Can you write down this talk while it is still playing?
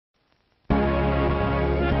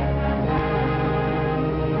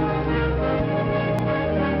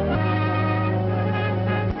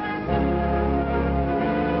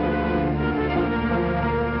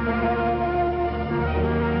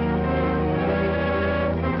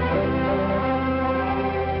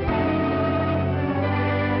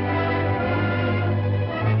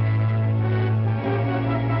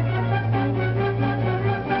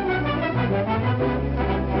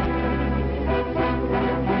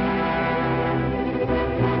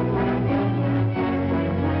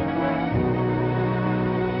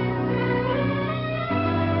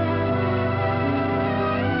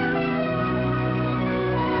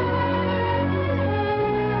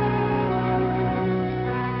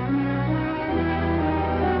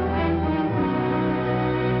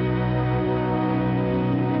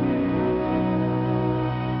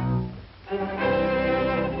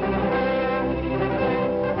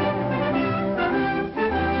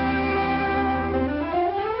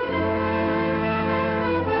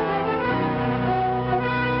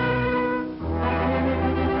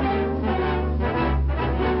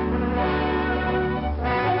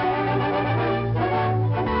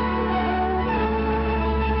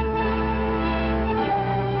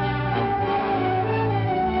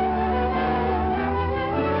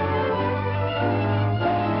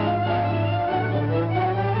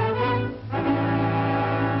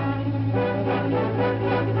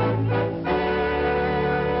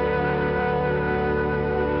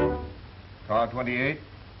Car 28.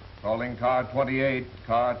 Calling car 28,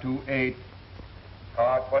 car 28.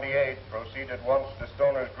 Car 28, proceed at once to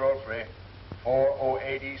Stoner's Grocery,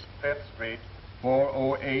 408 East 5th Street.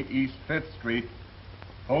 408 East 5th Street.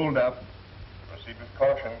 Hold up. Proceed with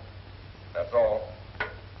caution. That's all.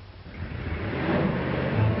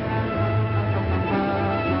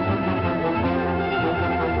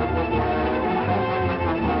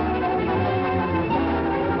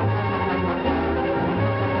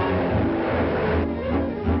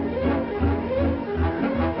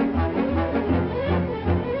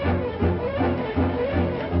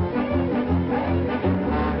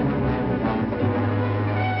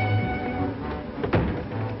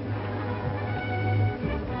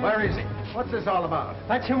 Where is he? What's this all about?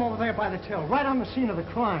 That's him over there by the till, right on the scene of the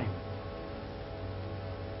crime.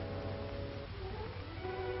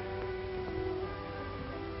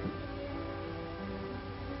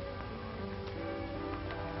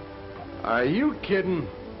 Are you kidding?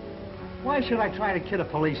 Why should I try to kid a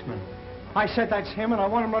policeman? I said that's him, and I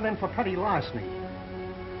want him run in for petty larceny.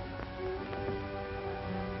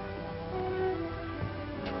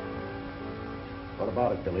 What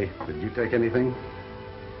about it, Billy? Did you take anything?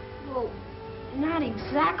 Well, not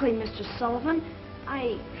exactly, Mr. Sullivan.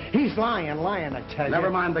 He's lying, I tell you. Never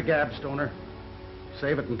mind the gab, Stoner.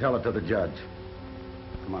 Save it and tell it to the judge.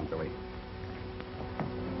 Come on, Billy.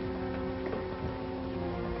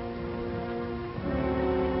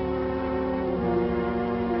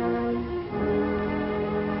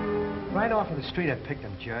 Right off of the street I picked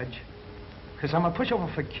him, Judge. Because I'm a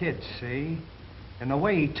pushover for kids, see? And the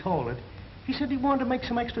way he told it, he said he wanted to make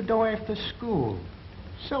some extra dough after school.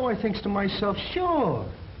 So I thinks to myself, sure,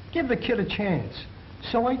 give the kid a chance.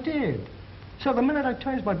 So I did. So the minute I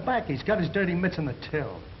turns my back, he's got his dirty mitts in the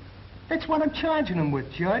till. That's what I'm charging him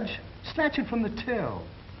with, Judge. Snatching from the till.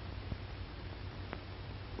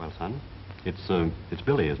 Well, son, it's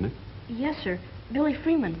Billy, isn't it? Yes, sir. Billy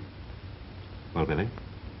Freeman. Well, Billy,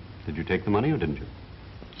 did you take the money or didn't you?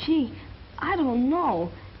 Gee, I don't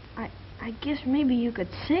know. I guess maybe you could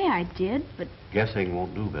say I did, but... Guessing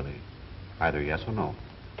won't do, Billy. Either yes or no.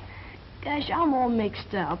 Gosh, I'm all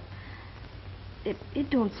mixed up.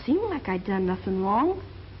 It don't seem like I done nothing wrong.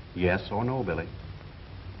 Yes or no, Billy?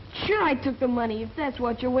 Sure, I took the money, if that's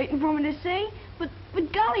what you're waiting for me to say. But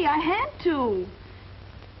golly, I had to.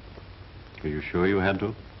 Are you sure you had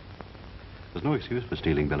to? There's no excuse for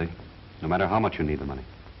stealing, Billy, no matter how much you need the money.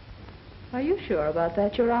 Are you sure about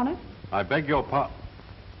that, Your Honor? I beg your pardon.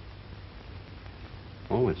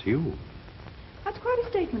 Oh, it's you. That's quite a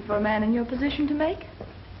statement for a man in your position to make.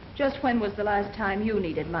 Just when was the last time you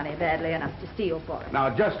needed money badly enough to steal for it?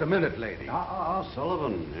 Now, just a minute, lady.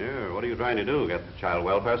 Sullivan, here, what are you trying to do? Get the Child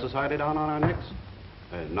Welfare Society down on our necks?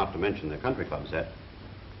 Not to mention the country club set.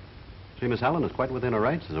 See, Miss Allen is quite within her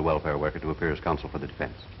rights as a welfare worker to appear as counsel for the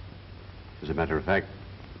defense. As a matter of fact,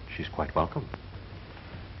 she's quite welcome.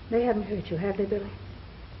 They haven't hurt you, have they, Billy?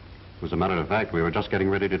 As a matter of fact, we were just getting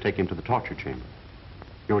ready to take him to the torture chamber.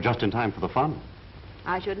 You were just in time for the fun.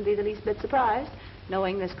 I shouldn't be the least bit surprised,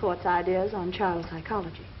 knowing this court's ideas on child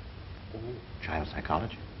psychology. Oh, child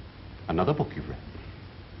psychology? Another book you've read.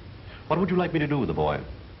 What would you like me to do with the boy?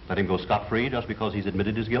 Let him go scot-free just because he's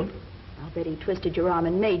admitted his guilt? I'll bet he twisted your arm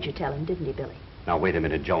and made you tell him, didn't he, Billy? Now, wait a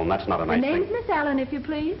minute, Joan. That's not a nice thing. The name's Miss Allen, if you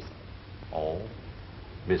please. Oh,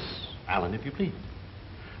 Miss Allen, if you please.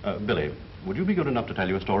 Billy, would you be good enough to tell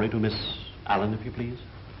your story to Miss Allen, if you please?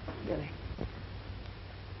 Billy,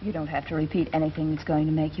 you don't have to repeat anything that's going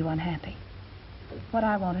to make you unhappy. What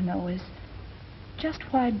I want to know is, just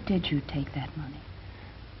why did you take that money?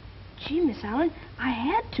 Gee, Miss Allen, I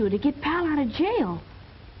had to get Pal out of jail.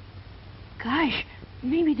 Gosh,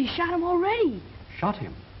 maybe they shot him already. Shot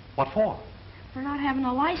him? What for? For not having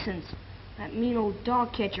a license. That mean old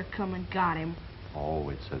dog catcher come and got him. Oh,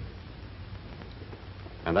 it's a...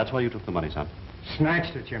 And that's why you took the money, son?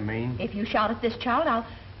 Snatched it, you mean? If you shout at this child,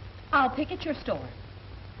 I'll picket your store.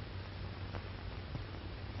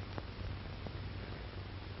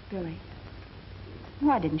 Billy,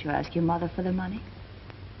 why didn't you ask your mother for the money?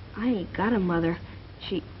 I ain't got a mother.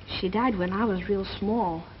 She died when I was real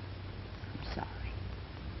small. I'm sorry.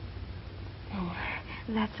 Oh,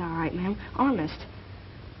 that's all right, ma'am. Honest.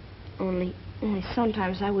 Only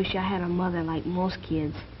sometimes I wish I had a mother like most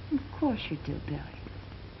kids. Of course you do, Billy.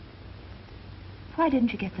 Why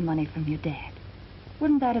didn't you get the money from your dad?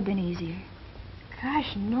 Wouldn't that have been easier?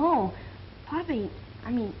 Gosh, no.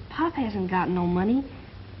 Pop hasn't got no money.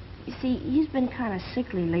 You see, he's been kind of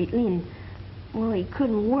sickly lately, and, well, he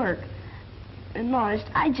couldn't work. And honest,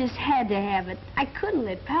 I just had to have it. I couldn't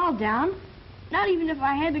let Pal down. Not even if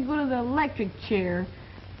I had to go to the electric chair.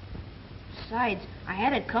 Besides, I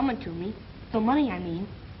had it coming to me. The money, I mean.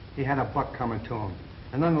 He had a buck coming to him.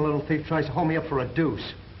 And then the little thief tries to hold me up for a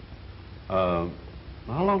deuce. How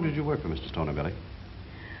long did you work for Mr. Stoner, Billy?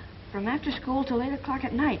 From after school till 8 o'clock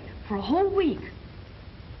at night, for a whole week.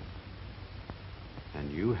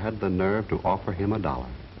 And you had the nerve to offer him $1.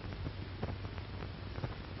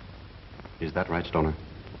 Is that right, Stoner?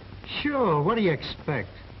 Sure, what do you expect?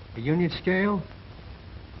 A union scale?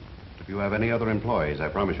 If you have any other employees, I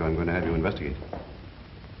promise you I'm going to have you investigate.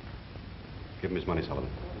 Give him his money, Sullivan.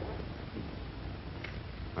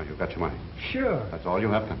 Now, you've got your money. Sure. That's all you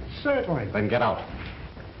have to. Certainly. Then get out.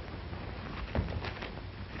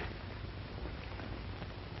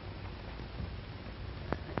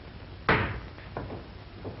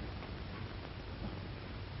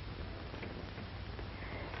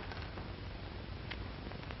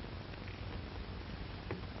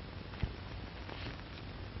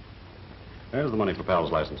 There's the money for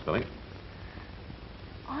Pal's license, Billy.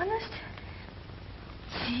 Honest?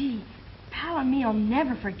 Gee, Pal and me'll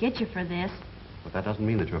never forget you for this. But that doesn't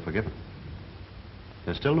mean that you're forgiven.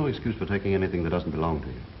 There's still no excuse for taking anything that doesn't belong to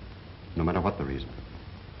you, no matter what the reason.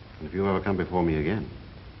 And if you ever come before me again,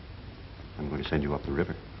 I'm going to send you up the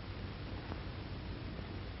river.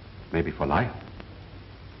 Maybe for life.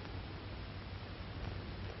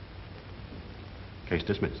 Case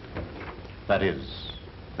dismissed. That is,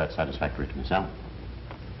 that's satisfactory to Miss Allen.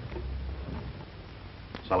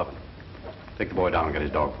 Sullivan, take the boy down and get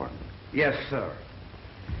his dog for him. Yes, sir.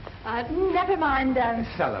 Never mind,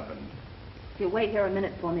 Sullivan. If you wait here a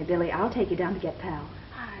minute for me, Billy, I'll take you down to get Pal.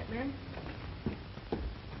 All right, ma'am.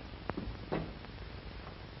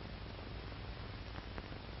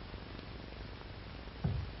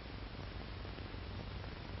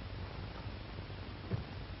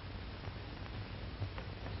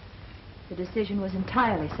 The decision was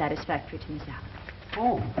entirely satisfactory to Miss Allen.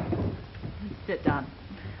 Oh. Sit down.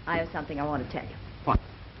 I have something I want to tell you. What?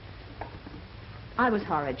 I was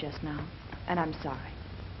horrid just now, and I'm sorry.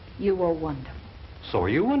 You were wonderful. So are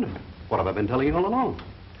you wonderful. What have I been telling you all along?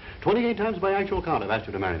 28 times by actual count I've asked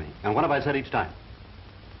you to marry me. And what have I said each time?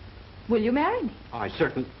 Will you marry me? I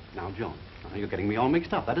certainly... Now, Joan, now you're getting me all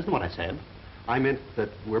mixed up. That isn't what I said. I meant that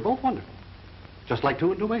we're both wonderful. Just like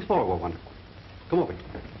 2 and 2 makes 4, we're wonderful. Come over here.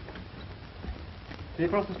 See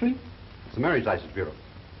across the street? It's the Marriage License Bureau.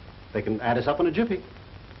 They can add us up in a jiffy.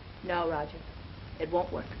 No, Roger. It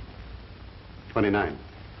won't work. 29.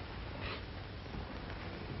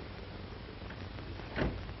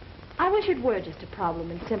 I wish it were just a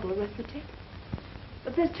problem in simple arithmetic.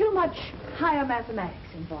 But there's too much higher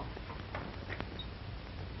mathematics involved.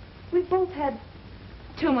 We've both had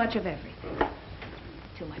too much of everything.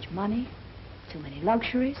 Too much money, too many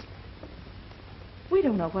luxuries. We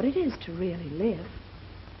don't know what it is to really live.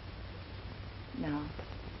 No.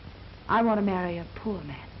 I want to marry a poor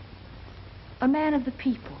man. A man of the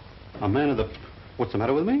people. A man of the... What's the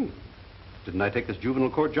matter with me? Didn't I take this juvenile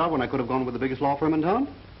court job when I could have gone with the biggest law firm in town?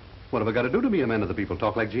 What have I got to do to be a man of the people?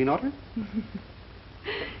 Talk like Gene Otter?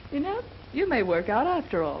 You know, you may work out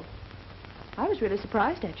after all. I was really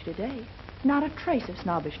surprised at you today. Not a trace of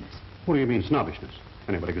snobbishness. What do you mean, snobbishness?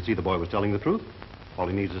 Anybody could see the boy was telling the truth. All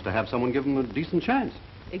he needs is to have someone give him a decent chance.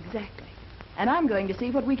 Exactly. And I'm going to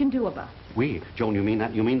see what we can do about it. We? Joan, you mean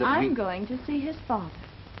that? You mean that I'm going to see his father.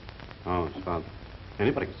 Oh, his father.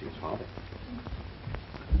 Anybody can see his father.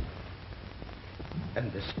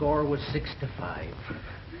 And the score was 6-5.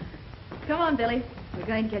 Come on, Billy. We're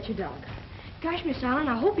going to get your dog. Gosh, Miss Allen,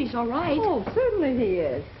 I hope he's all right. Oh, certainly he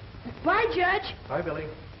is. Bye, Judge. Hi, Billy.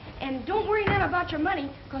 And don't worry none about your money,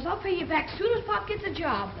 because I'll pay you back as soon as Pop gets a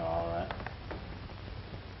job. All right.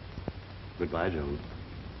 Goodbye, Joan.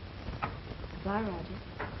 Goodbye, Roger.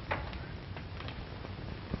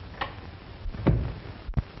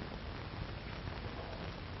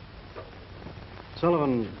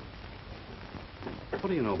 Sullivan, what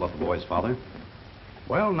do you know about the boy's father?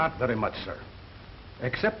 Well, not very much, sir.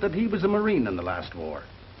 Except that he was a Marine in the last war.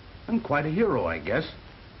 And quite a hero, I guess.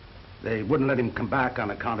 They wouldn't let him come back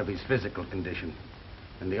on account of his physical condition.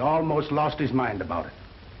 And he almost lost his mind about it.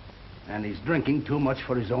 And he's drinking too much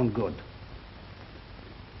for his own good.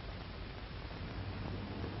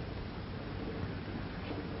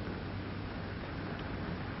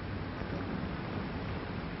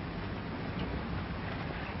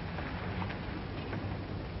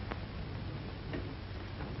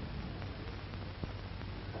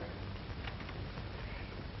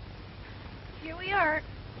 Here we are.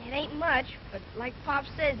 It ain't much, but like Pop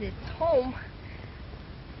says, it's home.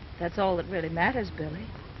 That's all that really matters, Billy.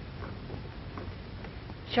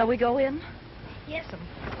 Shall we go in? Yes'm.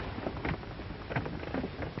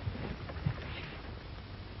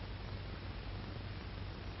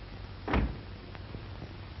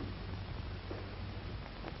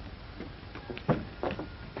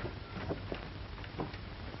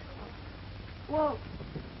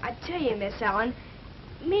 tell you, Miss Ellen,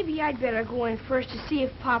 maybe I'd better go in first to see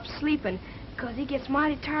if Pop's sleeping, because he gets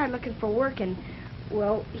mighty tired looking for work, and,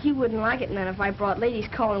 well, he wouldn't like it none if I brought ladies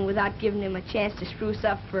calling without giving him a chance to spruce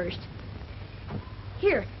up first.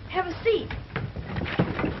 Here, have a seat.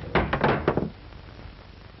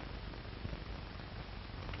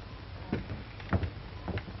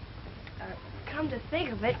 Come to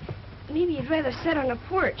think of it, maybe you'd rather sit on the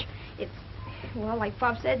porch. It's, well, like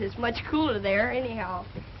Pop said, it's much cooler there, anyhow.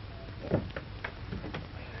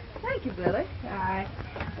 Thank you, Billy. All right.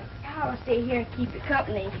 I'll stay here and keep you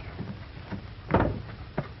company.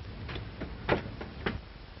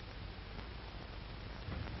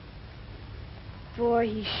 Boy,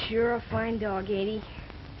 he's sure a fine dog, ain't he?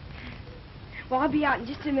 Well, I'll be out in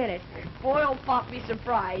just a minute. Boy, will Pop be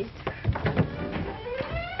surprised. Pop!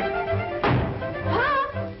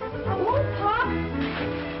 Hello, Pop!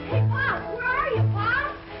 Hey, Pop, where are you,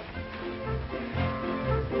 Pop?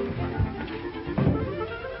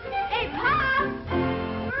 Hey, Pop!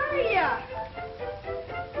 Where are you?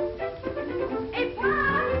 Hey,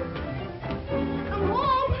 Pop! Come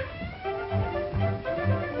home!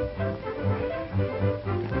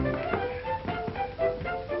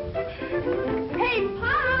 Hey,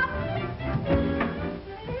 Pop!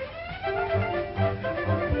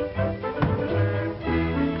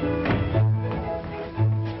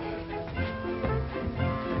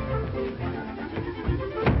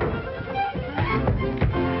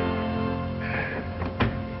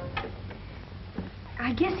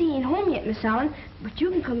 I guess he ain't home yet, Miss Ellen, but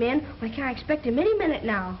you can come in. I can expect him any minute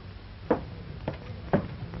now.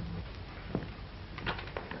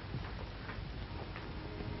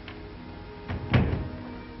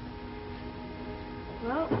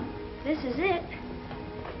 Well, this is it.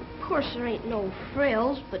 Of course, there ain't no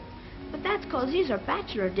frills, but that's 'cause these are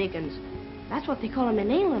bachelor diggings. That's what they call 'em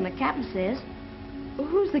in England, the captain says. Well,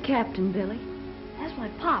 who's the captain, Billy? That's my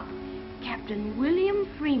pop, Captain William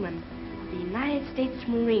Freeman of the United States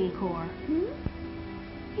Marine Corps. Hmm?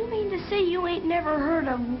 You mean to say you ain't never heard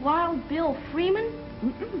of Wild Bill Freeman?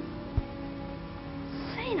 Mm-mm.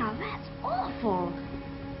 Say, now, that's awful.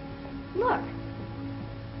 Look.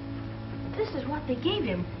 This is what they gave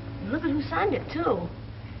him. And look at who signed it, too.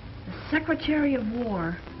 The Secretary of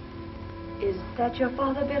War. Is that your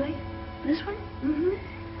father, Billy? This one? Mm-hmm.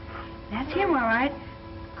 That's him, all right.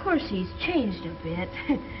 Of course, he's changed a bit.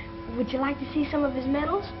 Would you like to see some of his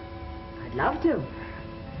medals? I'd love to.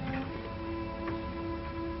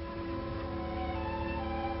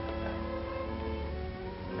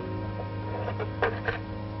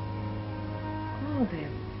 Oh,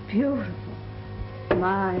 they're beautiful.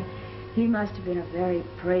 My, he must have been a very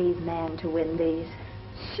brave man to win these.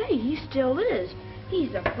 Say, he still is.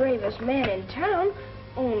 He's the bravest man in town.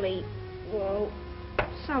 Only, well,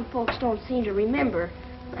 some folks don't seem to remember.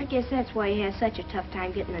 I guess that's why he has such a tough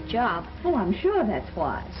time getting a job. Oh, I'm sure that's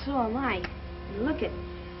why. So am I. And look at,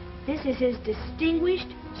 this is his Distinguished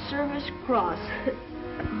Service Cross.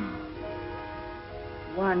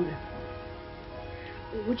 Wonderful.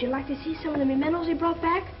 Would you like to see some of the mementos he brought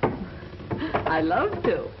back? I'd love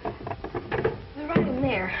to. They're right in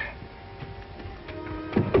there.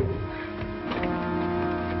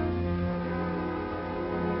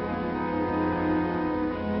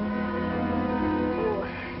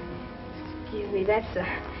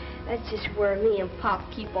 That's just where me and Pop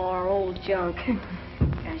keep all our old junk.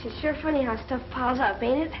 Gosh, it's sure funny how stuff piles up,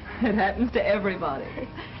 ain't it? It happens to everybody.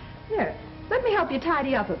 Here, let me help you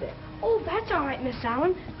tidy up a bit. Oh, that's all right, Miss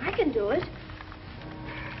Allen. I can do it.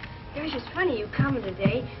 Gosh, it's funny you coming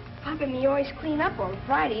today. Pop and me always clean up on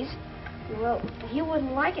Fridays. Well, he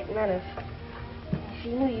wouldn't like it none if he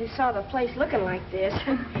knew you saw the place looking like this.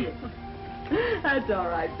 That's all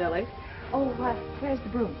right, Billy. Oh, where's the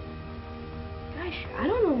broom? Gosh, I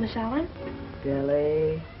don't know, Miss Allen.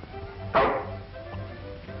 Billy.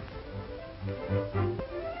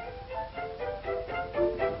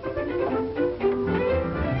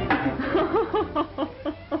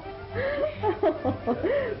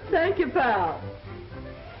 Thank you, pal.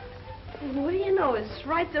 What do you know? It's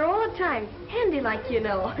right there all the time. Handy like you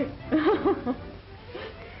know.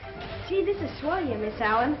 See, this is swell you, Miss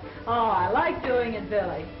Allen. Oh, I like doing it,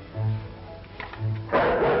 Billy.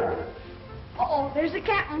 Uh-oh, there's the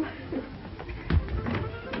captain.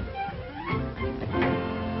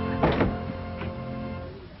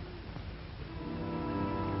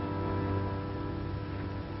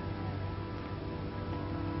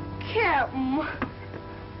 Captain.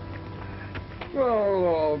 Well,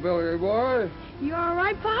 hello, Billy boy. You all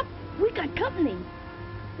right, Pop? We got company.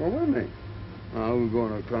 Well, with me. Who's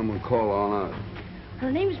going to come and call on us?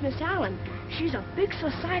 Her name's Miss Allen. She's a big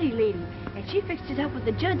society lady, and she fixed it up with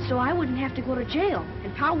the judge so I wouldn't have to go to jail,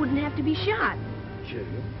 and Pa wouldn't have to be shot. Jail?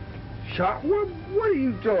 Shot? What are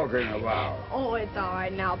you talking about? Oh, it's all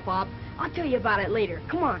right now, Pop. I'll tell you about it later.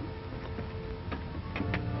 Come on.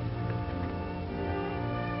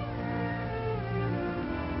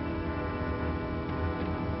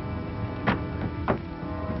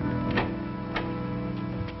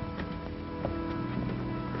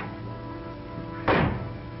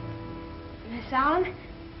 Miss Allen,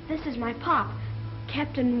 this is my pop,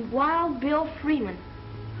 Captain Wild Bill Freeman.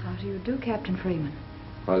 How do you do, Captain Freeman?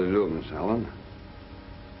 How do you do, Miss Allen?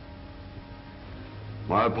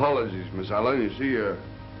 My apologies, Miss Allen. You see, your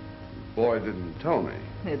boy didn't tell me.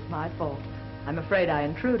 It's my fault. I'm afraid I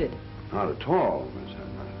intruded. Not at all, Miss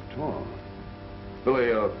Allen, not at all. Billy,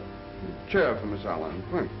 chair for Miss Allen,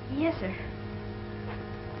 quick. Yes, sir.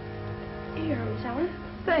 Here, Miss Allen.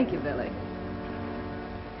 Thank you, Billy.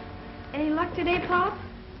 Any luck today, Pop?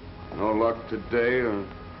 No luck today or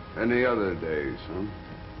any other day, son.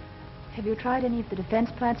 Have you tried any of the defense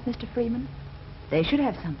plants, Mr. Freeman? They should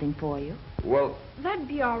have something for you. Well, That'd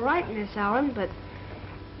be all right, Miss Allen, but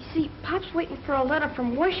you see, Pop's waiting for a letter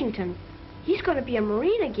from Washington. He's going to be a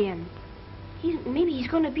Marine again. Maybe he's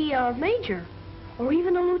going to be a major or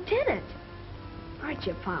even a lieutenant. Aren't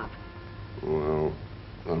you, Pop? well,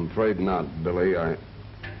 I'm afraid not, Billy. A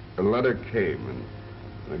letter came, and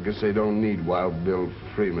I guess they don't need Wild Bill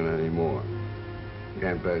Freeman anymore.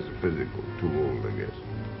 Can't pass the physical. Too old, I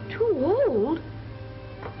guess. Too old?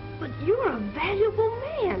 But you're a valuable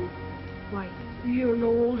man. Why, you're no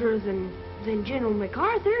older than General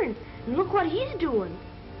MacArthur, and look what he's doing.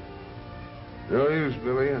 No use,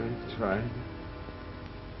 Billy. I tried.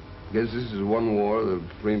 Guess this is one war the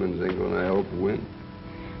Freemans ain't gonna help win.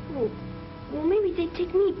 Well, maybe they'd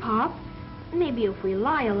take me, Pop. Maybe if we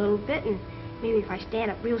lie a little bit, and maybe if I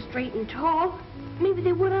stand up real straight and tall, maybe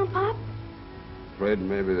they would, huh, Pop? Afraid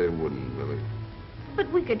maybe they wouldn't, Billy. But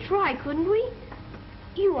we could try, couldn't we?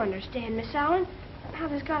 You understand, Miss Allen, how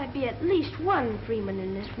there's got to be at least one Freeman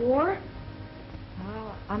in this war.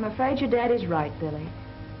 Oh, I'm afraid your daddy's right, Billy.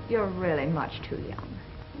 You're really much too young.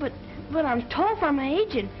 But I'm tall for my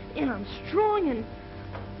age, and I'm strong, and...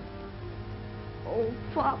 Oh,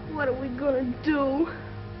 Pop, what are we gonna do?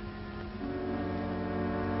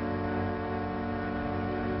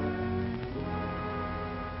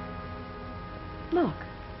 Look,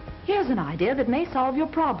 here's an idea that may solve your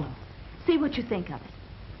problem. See what you think of it.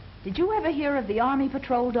 Did you ever hear of the Army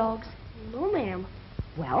Patrol Dogs? No, ma'am.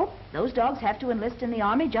 Well, those dogs have to enlist in the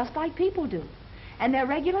Army just like people do. And they're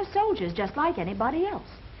regular soldiers just like anybody else.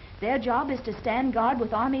 Their job is to stand guard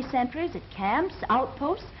with Army sentries at camps,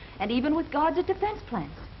 outposts, and even with guards at defense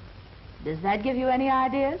plants. Does that give you any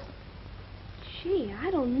ideas? Gee,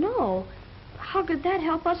 I don't know. How could that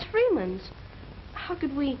help us Freemans? How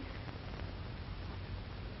could we...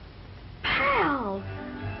 Pal!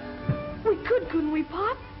 We could, couldn't we,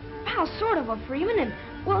 Pop? Pal's sort of a Freeman, and,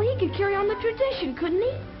 well, he could carry on the tradition, couldn't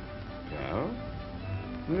he? Well?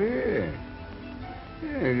 Yeah.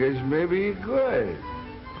 I guess maybe he could.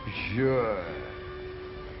 Sure.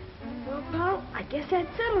 Well, Pal, I guess that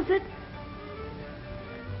settles it.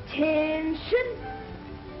 Attention!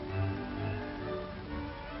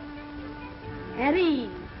 At ease.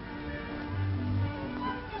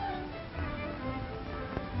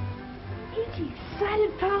 Ain't you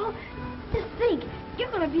excited, Pal? Just think,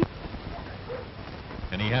 you're gonna be...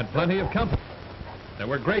 And he had plenty of company. There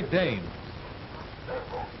were Great Danes,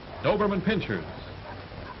 Doberman Pinschers,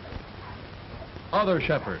 other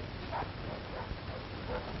shepherds,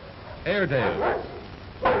 Airedales,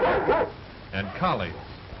 and collies,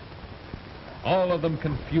 all of them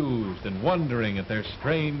confused and wondering at their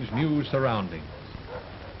strange new surroundings.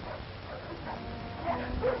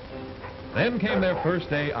 Then came their first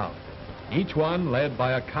day out, each one led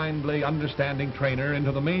by a kindly, understanding trainer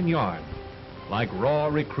into the main yard, like raw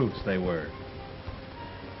recruits they were.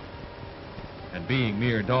 And being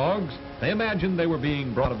mere dogs, they imagined they were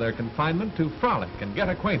being brought of their confinement to frolic and get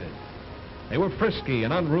acquainted. They were frisky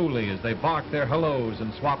and unruly as they barked their hellos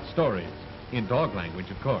and swapped stories, in dog language,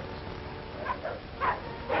 of course.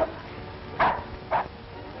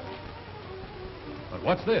 But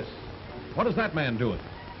what's this? What is that man doing?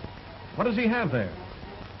 What does he have there?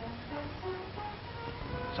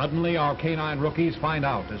 Suddenly, our canine rookies find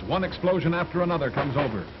out as one explosion after another comes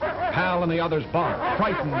over. Pal and the others bark,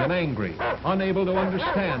 frightened and angry, unable to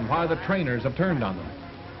understand why the trainers have turned on them.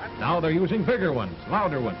 Now they're using bigger ones,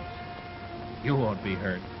 louder ones. You won't be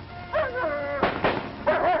hurt.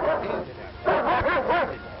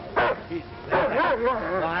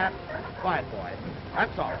 Quiet. Quiet, boy.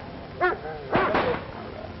 That's all.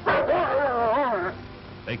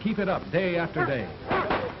 They keep it up day after day.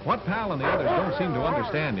 What Pal and the others don't seem to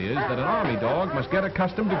understand is that an army dog must get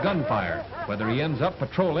accustomed to gunfire, whether he ends up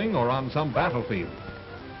patrolling or on some battlefield.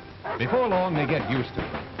 Before long, they get used to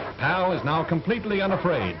it. Pal is now completely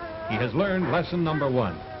unafraid. He has learned lesson number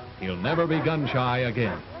 1. He'll never be gun-shy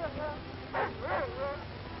again.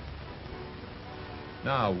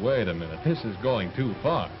 Now, wait a minute. This is going too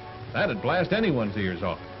far. That'd blast anyone's ears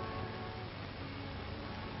off.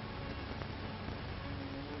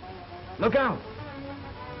 Look out!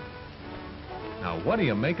 Now, what do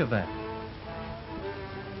you make of that?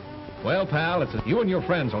 Well, Pal, you and your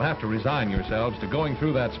friends will have to resign yourselves to going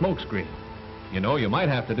through that smoke screen. You know, you might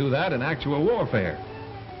have to do that in actual warfare.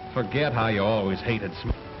 Forget how you always hated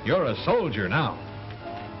smoke. You're a soldier now.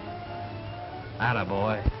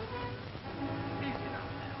 Attaboy.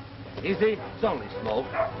 Easy, it's only smoke.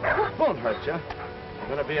 Won't hurt you. You're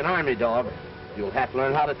gonna be an army dog. You'll have to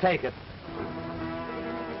learn how to take it.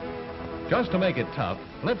 Just to make it tough,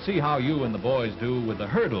 let's see how you and the boys do with the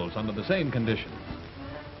hurdles under the same conditions.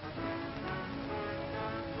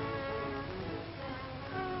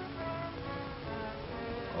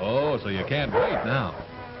 Oh, so you can't wait now.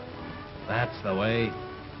 That's the way.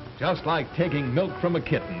 Just like taking milk from a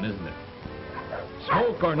kitten, isn't it?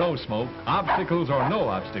 Smoke or no smoke, obstacles or no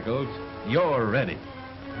obstacles, you're ready.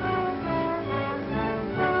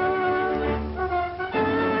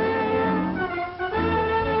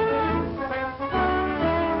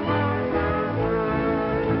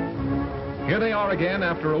 Here they are again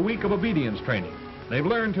after a week of obedience training. They've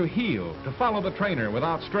learned to heel, to follow the trainer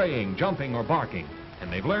without straying, jumping, or barking.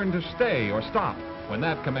 And they've learned to stay or stop when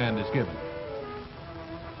that command is given.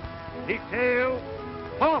 Detail,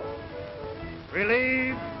 halt.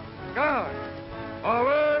 Relieve, guard.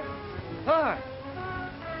 Forward, start.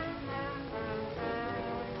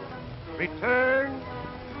 Return,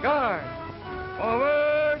 guard.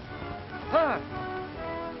 Forward, start.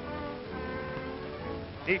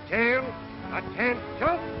 Detail,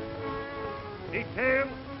 attention. Detail,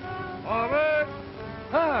 forward,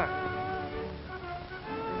 start.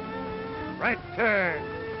 Right turn,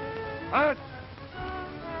 out.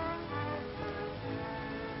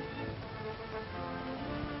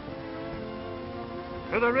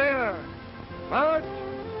 To the rear, march.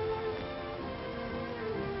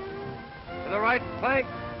 To the right flank,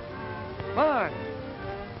 march.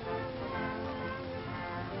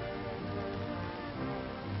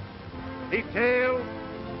 Detail,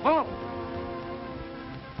 halt.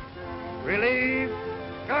 Relieve,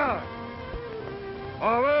 guard.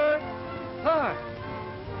 Forward, start.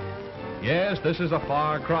 Yes, this is a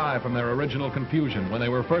far cry from their original confusion when they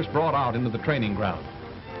were first brought out into the training ground.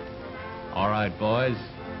 All right, boys,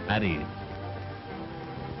 at ease.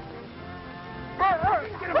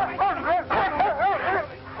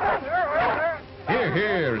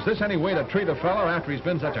 Here, is this any way to treat a feller after he's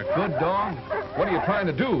been such a good dog? What are you trying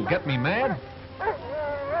to do, get me mad?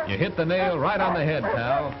 You hit the nail right on the head,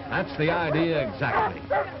 pal. That's the idea exactly.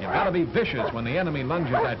 You've got to be vicious when the enemy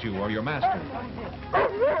lunges at you or your master.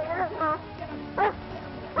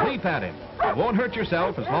 Leap at him. You won't hurt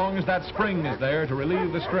yourself as long as that spring is there to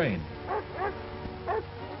relieve the strain.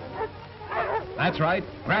 That's right.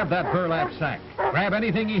 Grab that burlap sack. Grab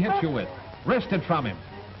anything he hits you with. Wrest it from him.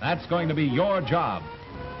 That's going to be your job.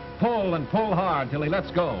 Pull and pull hard till he lets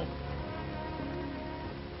go.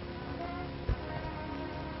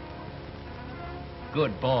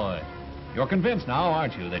 Good boy. You're convinced now,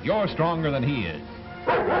 aren't you, that you're stronger than he is?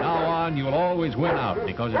 From now on, you'll always win out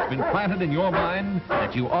because it's been planted in your mind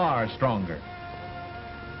that you are stronger.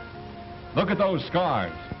 Look at those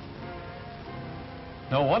scars.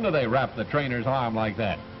 No wonder they wrapped the trainer's arm like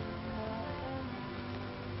that.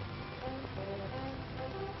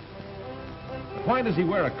 But why does he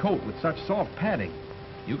wear a coat with such soft padding?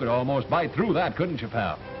 You could almost bite through that, couldn't you,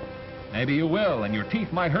 pal? Maybe you will, and your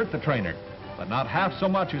teeth might hurt the trainer, but not half so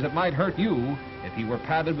much as it might hurt you if he were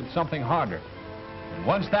padded with something harder. And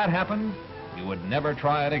once that happened, you would never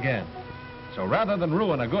try it again. So rather than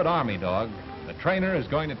ruin a good army dog, the trainer is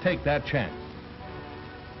going to take that chance.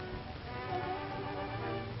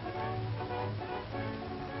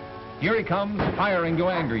 Here he comes, firing to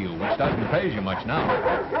anger you, which doesn't faze you much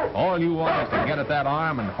now. All you want is to get at that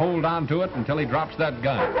arm and hold on to it until he drops that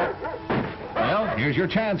gun. Well, here's your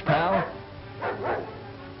chance, pal.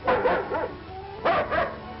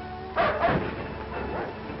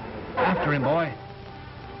 After him, boy.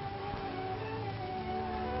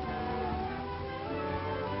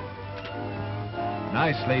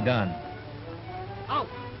 Nicely done. Out.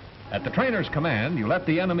 At the trainer's command, you let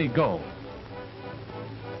the enemy go.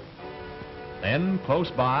 Then,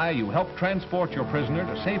 close by, you help transport your prisoner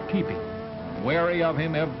to safekeeping, wary of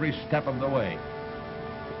him every step of the way.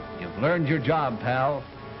 You've learned your job, pal.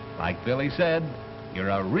 Like Billy said, you're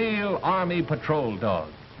a real Army patrol dog.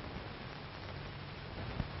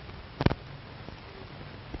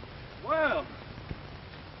 Well,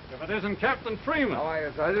 if it isn't Captain Freeman. How are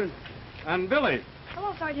you, Sergeant? And Billy.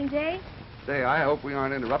 Hello, Sergeant Day. Say, I hope we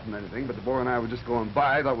aren't interrupting anything, but the boy and I were just going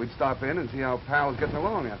by. Thought we'd stop in and see how Pal's getting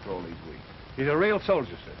along after all these weeks. He's a real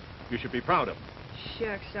soldier, sir. You should be proud of him.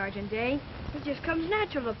 Shucks, Sergeant Day. It just comes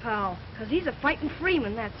natural to Pal, 'cause he's a fighting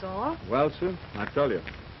freeman, that's all. Well, sir, I tell you,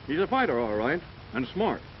 he's a fighter, all right, and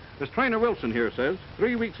smart. As Trainer Wilson here says,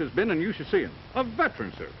 3 weeks has been and you should see him. A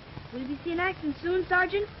veteran, sir. Will you be seeing action soon,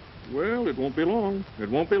 Sergeant? Well, it won't be long. It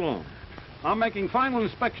won't be long. I'm making final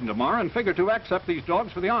inspection tomorrow and figure to accept these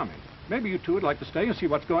dogs for the Army. Maybe you two would like to stay and see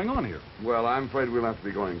what's going on here. Well, I'm afraid we'll have to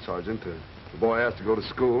be going, Sergeant. The boy has to go to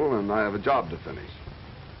school, and I have a job to finish.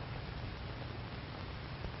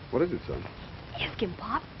 What is it, son? Ask him,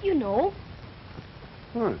 Pop. You know.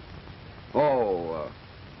 What? Oh,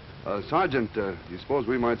 Sergeant, you suppose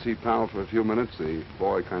we might see Pal for a few minutes? The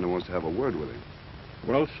boy kind of wants to have a word with him.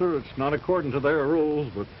 Well, sir, it's not according to their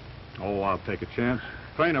rules, but... Oh, I'll take a chance.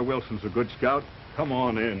 Trainer Wilson's a good scout. Come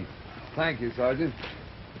on in. Thank you, Sergeant.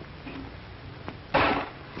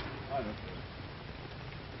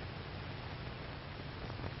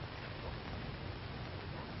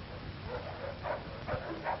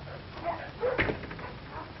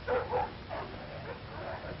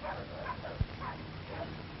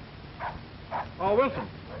 Oh, Wilson.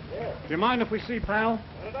 Do you mind if we see Pal?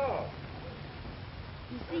 Not at all.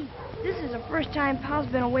 You see, this is the first time Pal's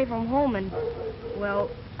been away from home, and, well,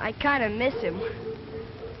 I kind of miss him.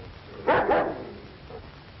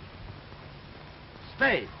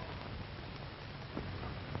 Stay.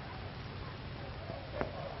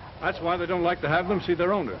 That's why they don't like to have them see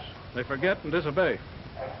their owners. They forget and disobey.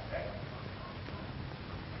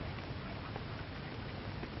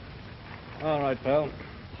 All right, pal.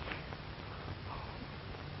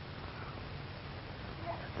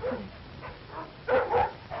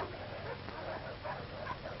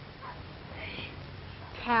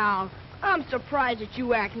 Pal, I'm surprised at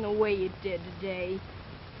you acting the way you did today.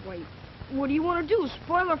 Wait, what do you want to do,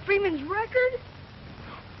 spoil a Freeman's record?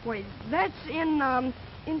 Wait, that's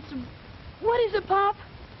what is it, Pop?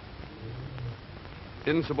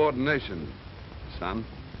 Insubordination, son.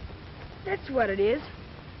 That's what it is.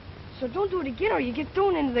 So don't do it again or you get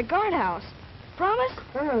thrown into the guardhouse. Promise?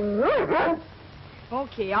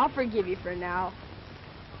 Okay, I'll forgive you for now.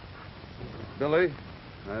 Billy,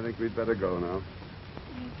 I think we'd better go now.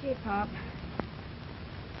 Okay, Pop.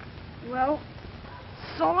 Well,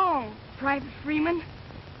 so long, Private Freeman.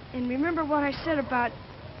 And remember what I said about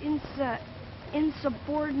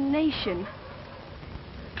insubordination.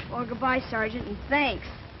 Well, goodbye, Sergeant, and thanks.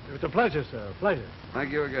 It was a pleasure, sir. A pleasure.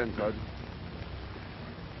 Thank you again, Sergeant.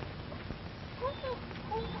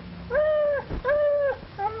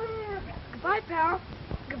 Goodbye, pal.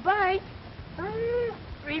 Goodbye.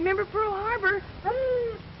 Remember Pearl Harbor.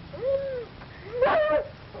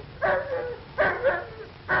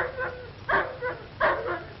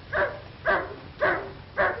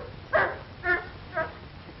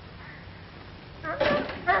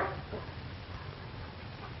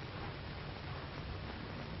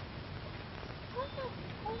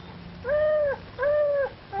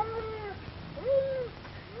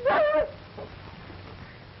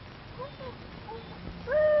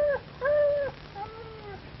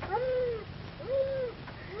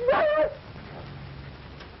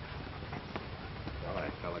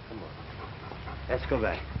 Let's go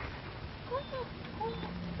back.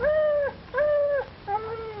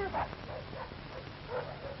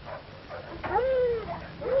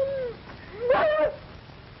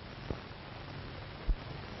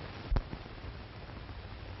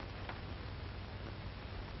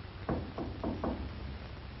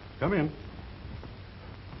 Come in.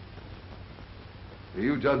 Are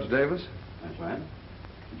you Judge Davis? That's right.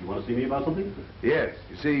 Did you want to see me about something? Yes.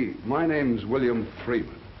 You see, my name's William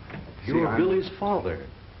Freeman. You're I'm- Billy's father.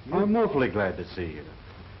 I'm awfully glad to see you.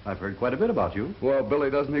 I've heard quite a bit about you. Well, Billy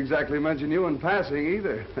doesn't exactly mention you in passing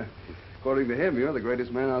either. According to him, you're the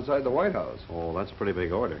greatest man outside the White House. Oh, that's a pretty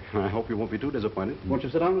big order. I hope you won't be too disappointed. Won't you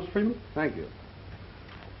sit down, Mr. Freeman? Thank you.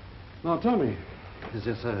 Now, tell me, is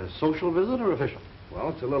this a social visit or official? Well,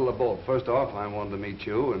 it's a little of both. First off, I wanted to meet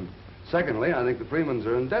you, and secondly, I think the Freemans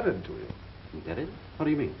are indebted to you. Indebted? How do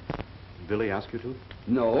you mean? Billy asked you to?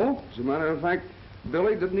 No. As a matter of fact,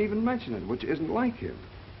 Billy didn't even mention it, which isn't like him.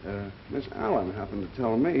 Miss Allen happened to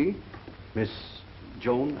tell me. Miss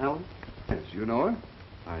Joan Allen? Yes, you know her?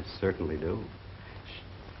 I certainly do.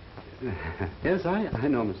 Yes, I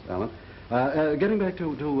know, Mr. Allen. Getting back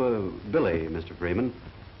to Billy, Mr. Freeman,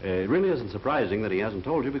 it really isn't surprising that he hasn't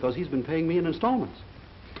told you because he's been paying me in installments.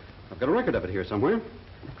 I've got a record of it here somewhere.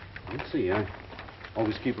 Let's see, I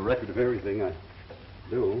always keep a record of everything I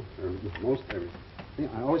do, or most everything.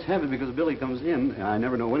 I always have it because Billy comes in, and I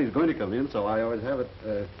never know when he's going to come in, so I always have it.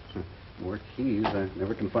 More keys. I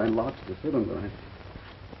never can find locks to fit them, but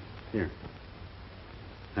Here.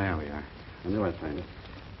 There we are. I knew I'd find it.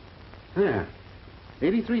 There.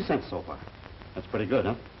 83 cents so far. That's pretty good,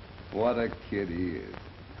 huh? What a kid he is.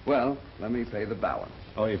 Well, let me pay the balance.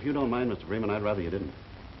 Oh, if you don't mind, Mr. Freeman, I'd rather you didn't.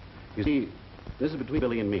 You see, this is between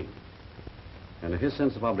Billy and me. And if his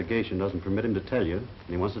sense of obligation doesn't permit him to tell you, and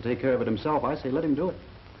he wants to take care of it himself, I say let him do it.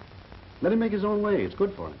 Let him make his own way. It's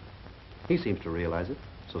good for him. He seems to realize it,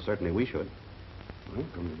 so certainly we should. Well,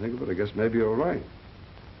 come to think of it, I guess maybe you're right.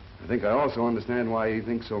 I think I also understand why he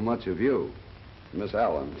thinks so much of you. Miss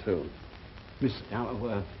Allen, too. Miss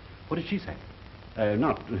Allen, what did she say?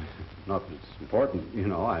 Not as important, you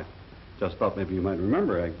know. I just thought maybe you might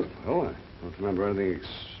remember. Well, I don't remember anything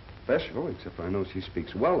special, except I know she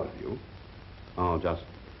speaks well of you. Oh, just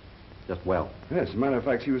well. Yes, as a matter of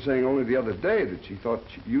fact, she was saying only the other day that she thought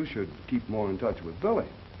you should keep more in touch with Billy.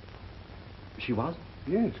 She was?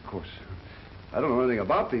 Yes, of course. I don't know anything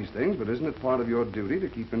about these things, but isn't it part of your duty to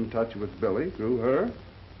keep in touch with Billy through her?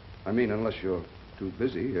 I mean, unless you're too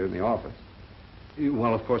busy here in the office.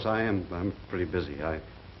 Well, of course I am. I'm pretty busy.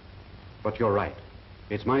 But you're right.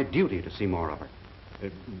 It's my duty to see more of her.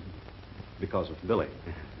 Because of Billy.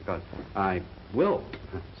 Because I will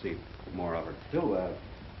see more of her, too.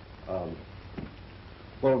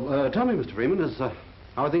 Well, tell me, Mr. Freeman, how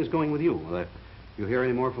are things going with you? You hear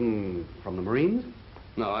any more from the Marines?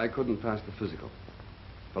 No, I couldn't pass the physical.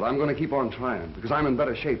 But I'm going to keep on trying, because I'm in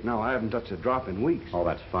better shape now. I haven't touched a drop in weeks. Oh,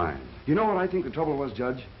 that's fine. You know what I think the trouble was,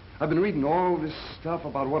 Judge? I've been reading all this stuff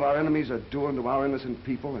about what our enemies are doing to our innocent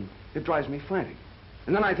people, and it drives me frantic.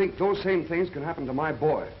 And then I think those same things can happen to my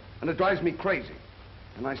boy, and it drives me crazy.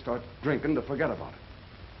 And I start drinking to forget about it.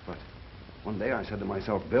 But one day I said to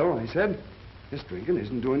myself, Bill, I said, this drinking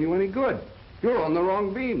isn't doing you any good. You're on the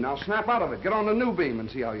wrong beam. Now snap out of it. Get on the new beam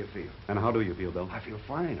and see how you feel. And how do you feel, Bill? I feel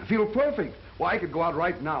fine. I feel perfect. Why, I could go out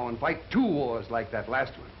right now and fight 2 wars like that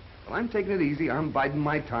last one. But I'm taking it easy. I'm biding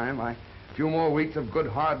my time. A few more weeks of good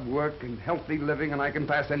hard work and healthy living, and I can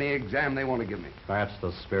pass any exam they want to give me. That's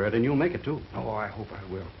the spirit, and you'll make it, too. Oh, I hope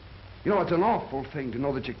I will. You know, it's an awful thing to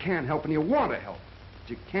know that you can help and you want to help,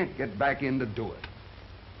 but you can't get back in to do it.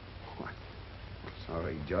 Oh,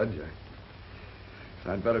 sorry, Judge.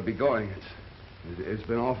 I'd better be going. It's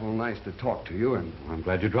been awful nice to talk to you, and I'm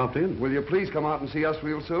glad you dropped in. Will you please come out and see us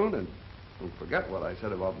real soon? And don't forget what I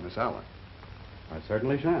said about Miss Allen. I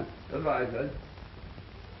certainly shan't. Goodbye, Judge.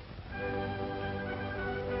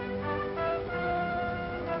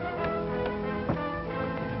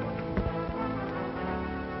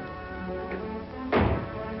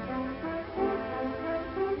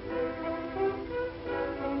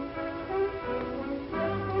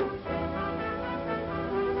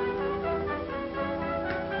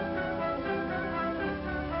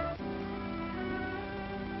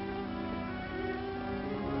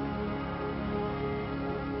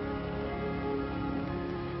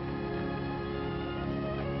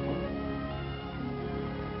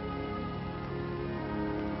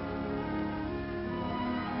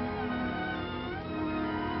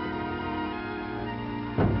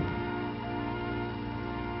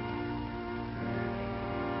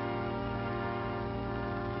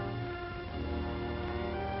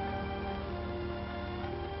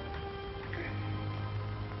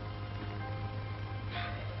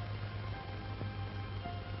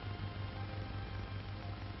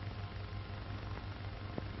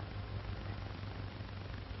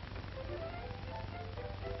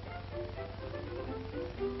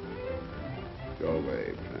 Go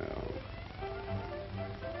away,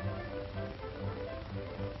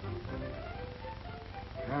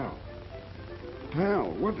 pal.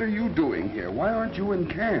 Pal, what are you doing here? Why aren't you in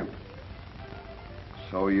camp?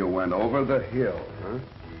 So you went over the hill, huh?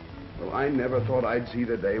 Well, I never thought I'd see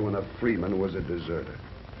the day when a Freeman was a deserter.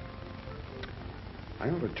 I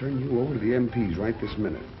ought to turn you over to the MPs right this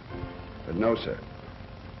minute. But no, sir.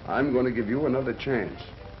 I'm going to give you another chance.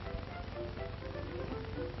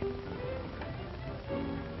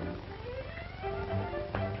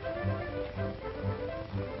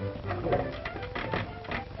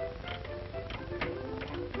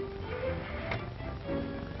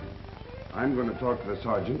 I'm going to talk to the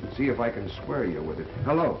sergeant and see if I can square you with it.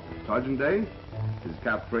 Hello, Sergeant Day? This is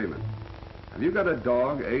Cap Freeman. Have you got a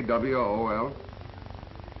dog, AWOL?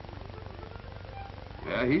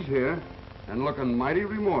 Yeah, he's here, and looking mighty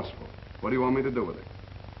remorseful. What do you want me to do with it?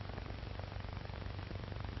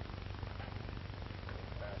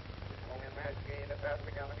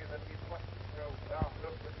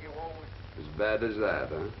 As bad as that,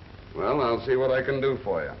 huh? Well, I'll see what I can do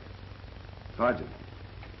for you. Sergeant,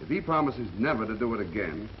 if he promises never to do it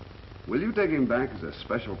again, will you take him back as a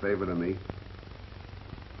special favor to me?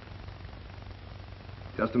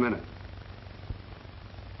 Just a minute.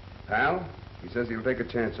 Pal, he says he'll take a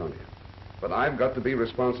chance on you. But I've got to be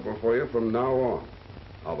responsible for you from now on.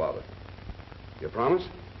 How about it? You promise?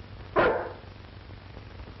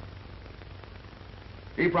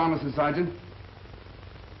 He promises, Sergeant.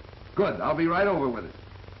 Good. I'll be right over with it.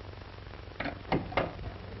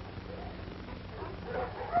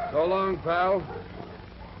 So long, pal.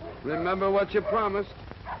 Remember what you promised.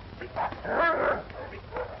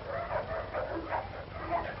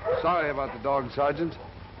 Sorry about the dog, Sergeant.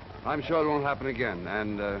 I'm sure it won't happen again,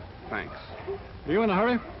 and thanks. Are you in a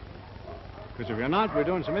hurry? Because if you're not, we're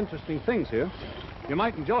doing some interesting things here. You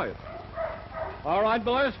might enjoy it. All right,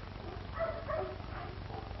 boys?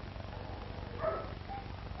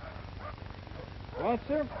 Well,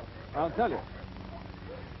 sir, I'll tell you.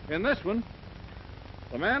 In this one,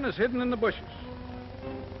 the man is hidden in the bushes.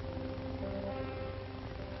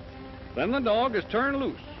 Then the dog is turned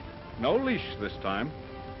loose. No leash this time.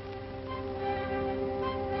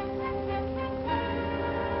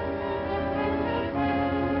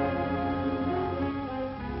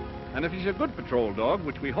 And if he's a good patrol dog,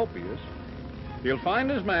 which we hope he is, he'll find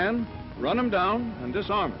his man, run him down, and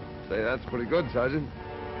disarm him. Say, that's pretty good, Sergeant.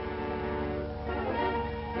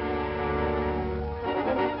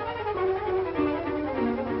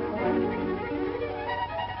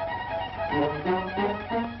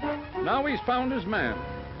 Now he's found his man.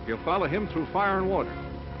 He'll follow him through fire and water.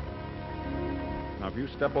 Now, if you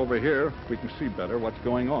step over here, we can see better what's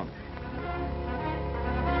going on.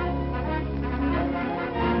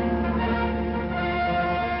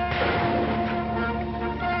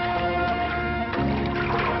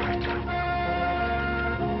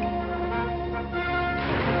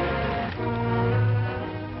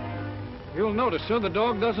 You'll notice, sir, the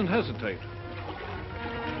dog doesn't hesitate.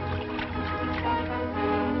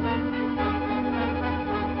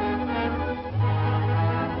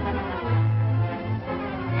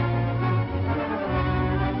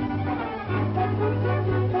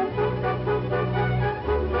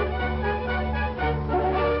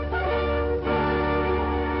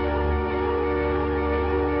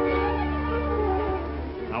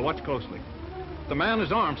 Now watch closely. The man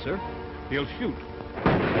is armed, sir. He'll shoot.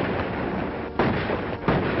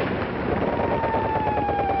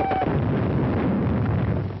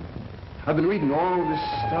 I've been reading all this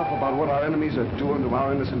stuff about what our enemies are doing to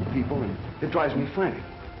our innocent people, and it drives me frantic.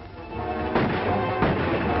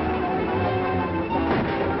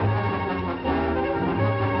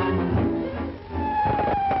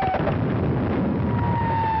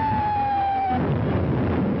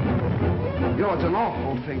 You know, it's an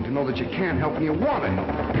awful thing to know that you can't help and you want to help.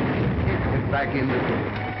 You can't get back in the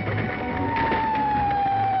door.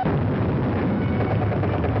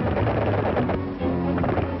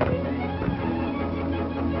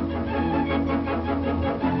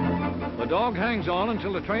 The dog hangs on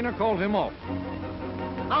until the trainer calls him off.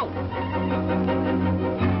 Out!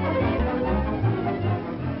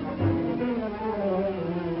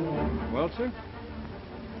 Well, sir,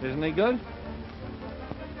 isn't he good?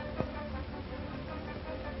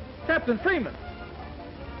 Captain Freeman!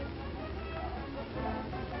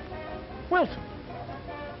 Wilson!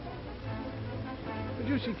 Did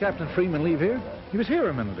you see Captain Freeman leave here? He was here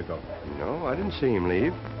a minute ago. No, I didn't see him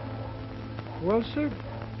leave. Well, sir,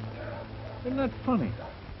 isn't that funny?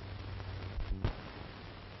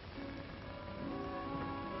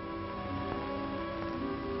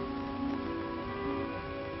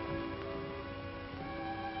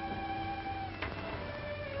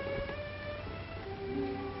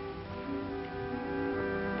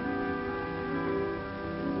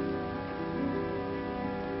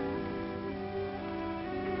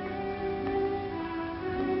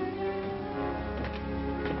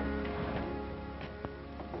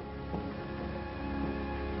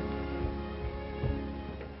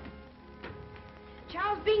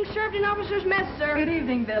 Being served in officer's mess, sir. Good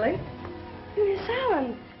evening, Billy. Miss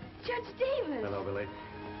Allen, Judge Davis. Hello, Billy.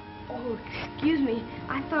 Oh, excuse me.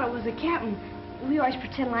 I thought it was the captain. We always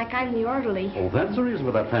pretend like I'm the orderly. Oh, that's the reason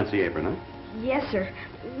for that fancy apron, huh? Yes, sir.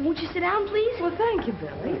 Won't you sit down, please? Well, thank you,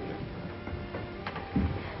 Billy.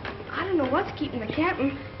 I don't know what's keeping the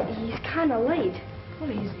captain. He's kind of late.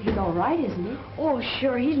 Well, he's all right, isn't he? Oh,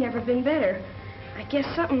 sure. He's never been better. I guess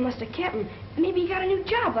something must have kept him. Maybe he got a new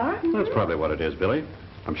job, huh? That's probably what it is, Billy.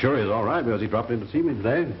 I'm sure he's all right because he dropped in to see me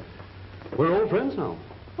today. We're old friends now.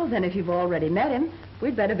 Well, then if you've already met him,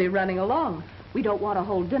 we'd better be running along. We don't want to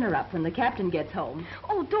hold dinner up when the captain gets home.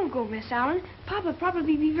 Oh, don't go, Miss Allen. Papa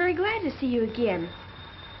probably be very glad to see you again.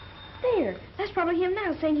 There, that's probably him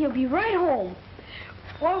now saying he'll be right home.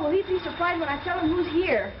 Boy, will he be surprised when I tell him who's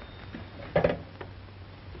here.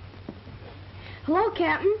 Hello,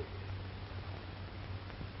 Captain.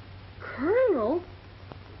 Colonel?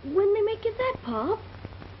 When they make it that, Pop?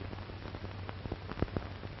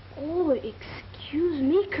 Oh, excuse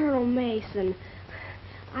me, Colonel Mason.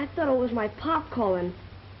 I thought it was my Pop calling.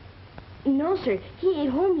 No, sir, he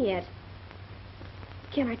ain't home yet.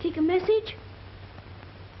 Can I take a message?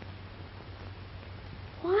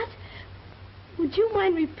 What? Would you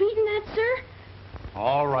mind repeating that, sir?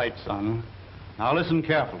 All right, son. Now listen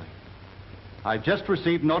carefully. I just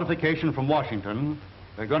received notification from Washington.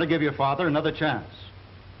 They're going to give your father another chance.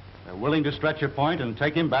 They're willing to stretch a point and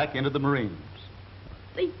take him back into the Marines.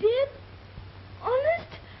 They did? Honest?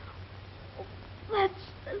 Oh, that's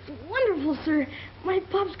wonderful, sir. My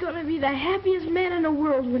Pop's gonna be the happiest man in the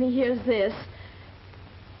world when he hears this.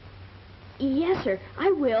 Yes, sir,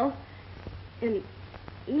 I will. And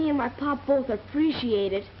me and my Pop both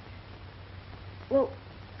appreciate it. Well,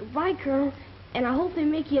 goodbye, Colonel, and I hope they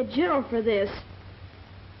make you a general for this.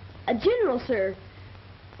 A general, sir.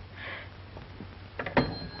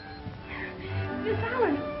 Miss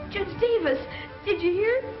Allen, Judge Davis, did you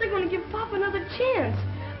hear? They're going to give Pop another chance.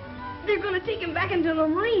 They're going to take him back into the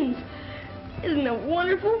Marines. Isn't it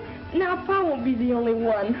wonderful? Now Pa won't be the only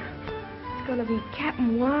one. It's going to be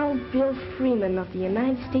Captain Wild Bill Freeman of the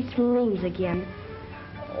United States Marines again.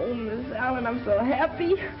 Oh, Miss Allen, I'm so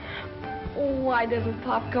happy. Oh, why doesn't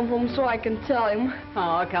Pop come home so I can tell him?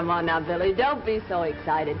 Oh, come on now, Billy. Don't be so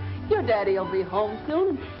excited. Your daddy will be home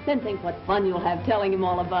soon. Then think what fun you'll have telling him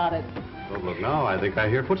all about it. Don't look now. I think I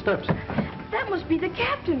hear footsteps. That must be the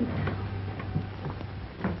captain.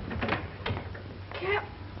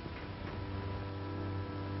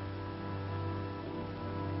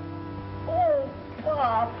 Oh,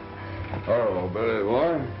 Pop. Oh, Billy,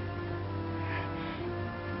 boy.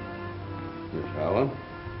 Miss Allen.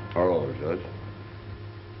 Hello, Judge.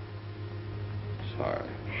 Sorry.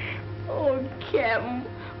 Oh, Captain.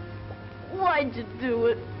 Why'd you do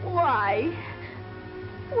it? Why?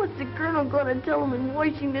 What's the colonel gonna tell him in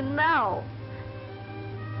Washington now?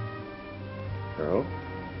 Colonel?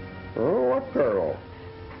 Oh, what colonel?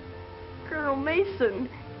 Colonel Mason.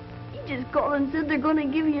 He just called and said they're gonna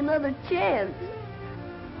give you another chance.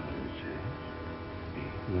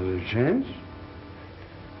 Another chance?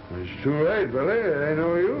 It's too late, Billy. It ain't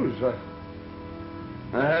no use.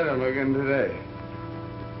 I had him again today.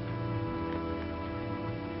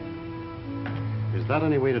 Is that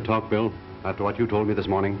any way to talk, Bill? After what you told me this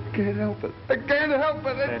morning? Can't help it. I can't help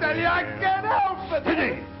it. I tell you, I can't help it.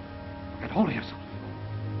 Steady! Get hold of yourself.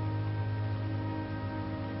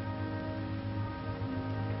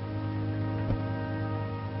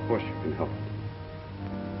 Of course you can help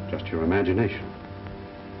it. Just your imagination.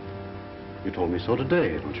 You told me so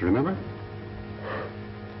today, don't you remember?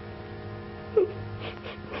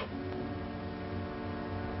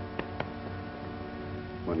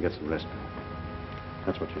 Go and get some rest.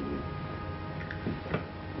 That's what you need.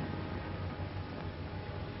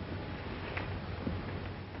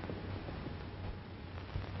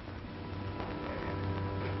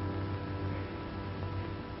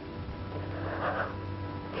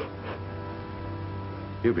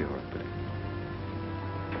 You'll be all right, Billy.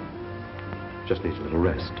 Just needs a little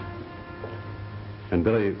rest. And,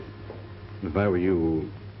 Billy, if I were you,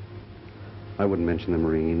 I wouldn't mention the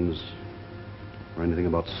Marines or anything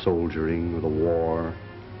about soldiering or the war.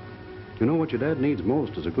 You know what your dad needs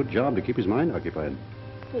most is a good job to keep his mind occupied.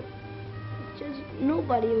 But just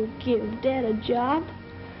nobody will give Dad a job.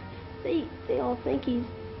 They all think he's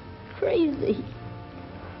crazy.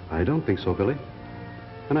 I don't think so, Billy.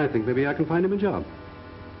 And I think maybe I can find him a job.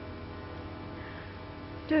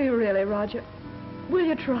 Do you really, Roger? Will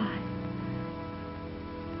you try?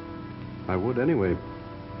 I would anyway,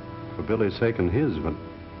 for Billy's sake and his, but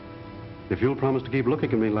if you'll promise to keep looking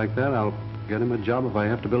at me like that, I'll get him a job if I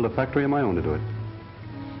have to build a factory of my own to do it.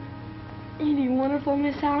 Ain't he wonderful,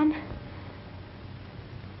 Miss Allen?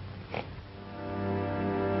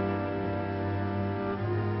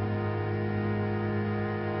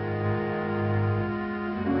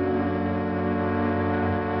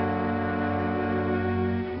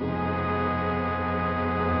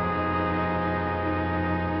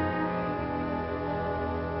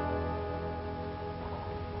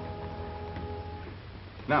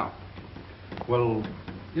 Now, Well,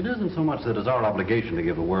 it isn't so much that it's our obligation to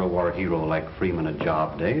give a World War hero like Freeman a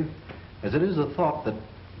job, Dave, as it is a thought that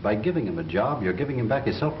by giving him a job, you're giving him back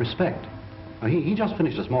his self-respect. Now, he just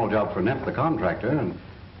finished a small job for Neff, the contractor, and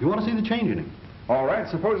you want to see the change in him. All right,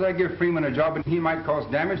 suppose I give Freeman a job and he might cause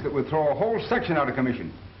damage that would throw a whole section out of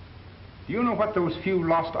commission. Do you know what those few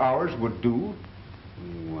lost hours would do?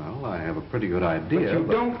 Well, I have a pretty good idea, but you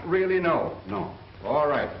don't really know? No. All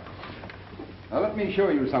right. Now, let me show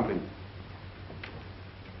you something.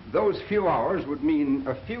 Those few hours would mean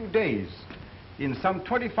a few days in some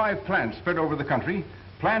 25 plants spread over the country,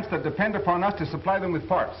 plants that depend upon us to supply them with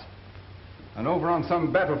parts. And over on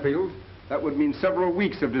some battlefield, that would mean several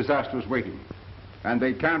weeks of disastrous waiting. And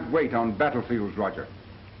they can't wait on battlefields, Roger.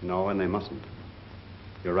 No, and they mustn't.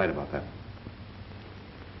 You're right about that.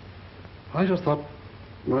 I just thought,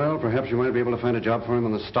 well, perhaps you might be able to find a job for him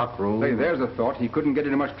in the stock room. Hey, there's a thought. He couldn't get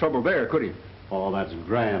into much trouble there, could he? Oh, that's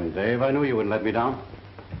grand, Dave. I knew you wouldn't let me down.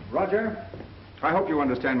 Roger, I hope you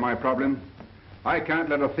understand my problem. I can't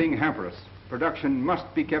let a thing hamper us. Production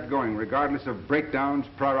must be kept going, regardless of breakdowns,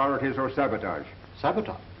 priorities, or sabotage.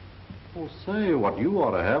 Sabotage? Well, say, what you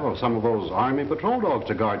ought to have are some of those Army patrol dogs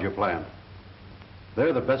to guard your plant.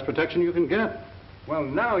 They're the best protection you can get. Well,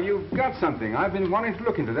 now you've got something. I've been wanting to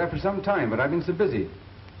look into that for some time, but I've been so busy.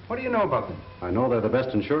 What do you know about them? I know they're the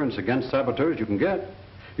best insurance against saboteurs you can get.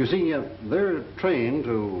 You see, they're trained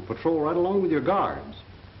to patrol right along with your guards.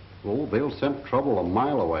 Oh, they'll scent trouble a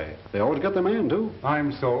mile away. They always get their man, too.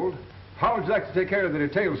 I'm sold. How would you like to take care of the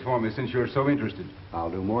details for me, since you're so interested?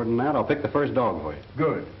 I'll do more than that. I'll pick the first dog for you.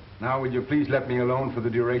 Good. Now, will you please let me alone for the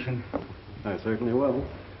duration? I certainly will.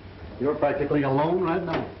 You're practically alone right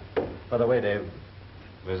now. By the way, Dave,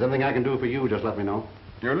 if there's anything I can do for you, just let me know.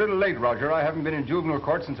 You're a little late, Roger. I haven't been in juvenile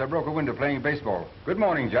court since I broke a window playing baseball. Good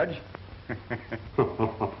morning, Judge.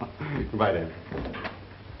 Goodbye, Dave.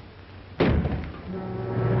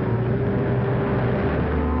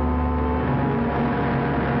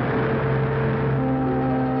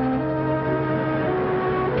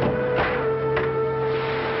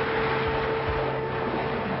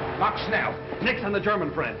 Lock Snell. Nix and the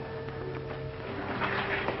German friend.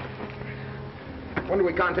 When do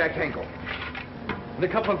we contact Henkel? In a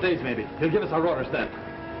couple of days, maybe. He'll give us our orders then.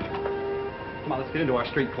 Come on, let's get into our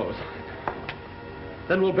street clothes.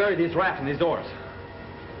 Then we'll bury these rats in these doors.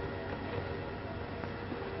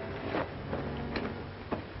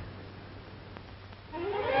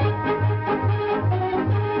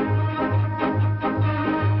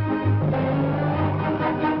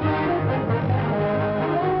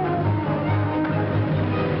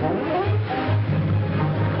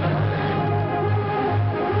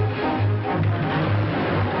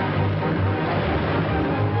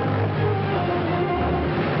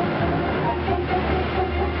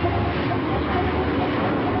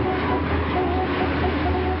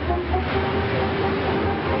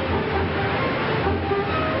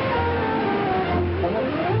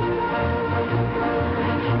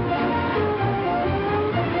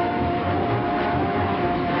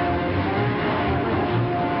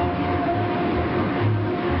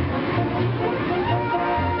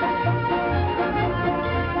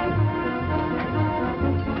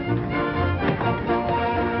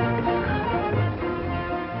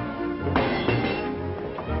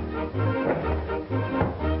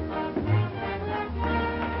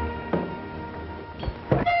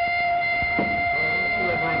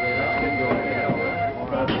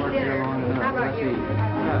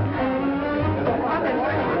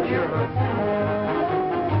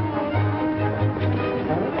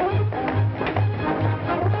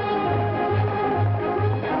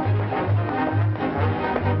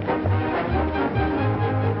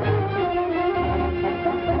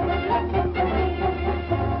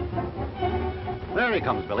 There he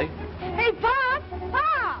comes, Billy. Hey, Pop!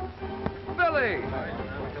 Pop! Billy!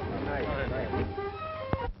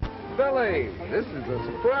 Billy, this is a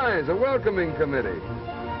surprise, a welcoming committee.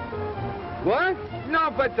 What?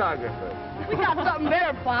 No photographer. We got something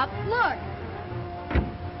there, Pop. Look.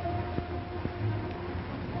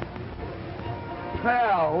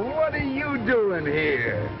 Pal, what are you doing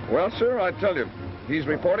here? Well, sir, I tell you, he's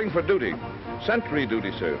reporting for duty. Sentry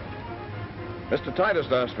duty, sir. Mr. Titus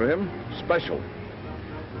asked for him. Special.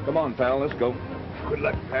 Come on, pal, let's go. Good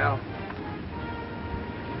luck, pal.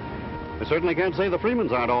 I certainly can't say the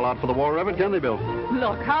Freemans aren't all out for the war effort, can they, Bill?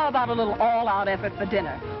 Look, how about a little all-out effort for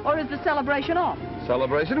dinner? Or is the celebration off?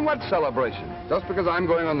 Celebration? What celebration? Just because I'm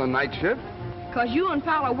going on the night shift? Because you and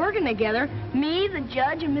Pal are working together, me, the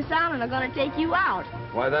judge, and Miss Allen are going to take you out.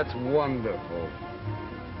 Why, that's wonderful.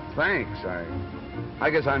 Thanks. I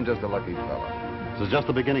guess I'm just a lucky fella. This is just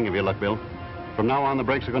the beginning of your luck, Bill. From now on, the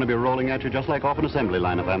brakes are going to be rolling at you just like off an assembly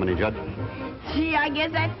line, if I'm any judge. Gee, I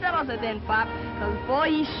guess that settles it then, Pop. Because, boy,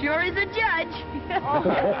 he sure is a judge.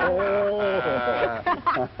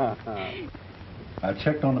 I've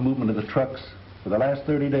checked on the movement of the trucks for the last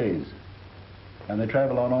 30 days, and they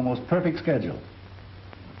travel on almost perfect schedule.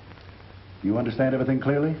 You understand everything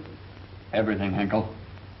clearly? Everything, Henkel.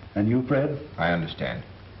 And you, Fred? I understand.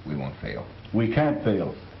 We won't fail. We can't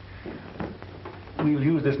fail. We'll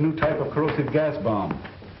use this new type of corrosive gas bomb.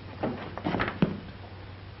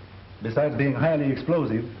 Besides being highly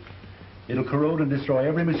explosive, it'll corrode and destroy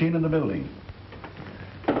every machine in the building.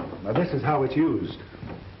 Now, this is how it's used.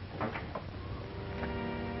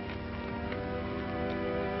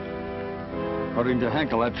 According to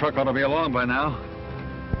Henkel, that truck ought to be along by now.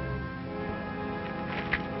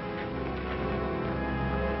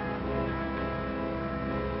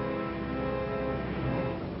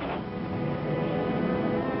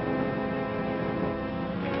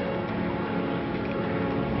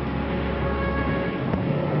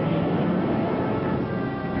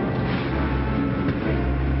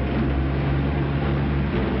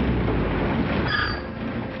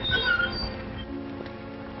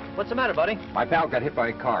 What's the matter, buddy? My pal got hit by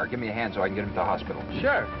a car. Give me a hand so I can get him to the hospital.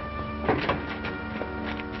 Sure.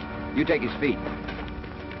 You take his feet.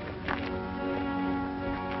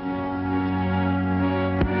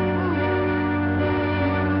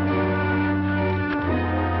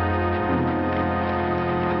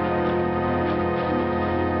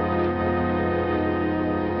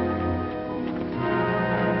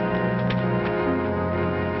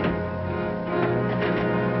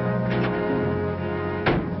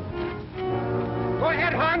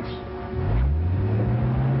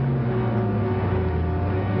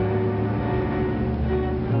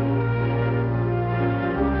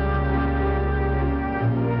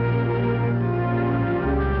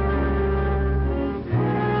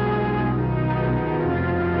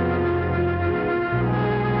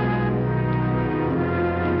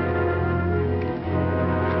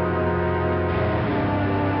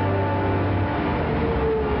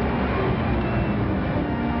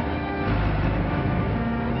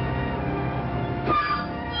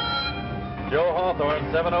 Joe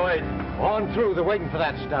Hawthorne, 708. On through. They're waiting for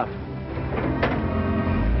that stuff.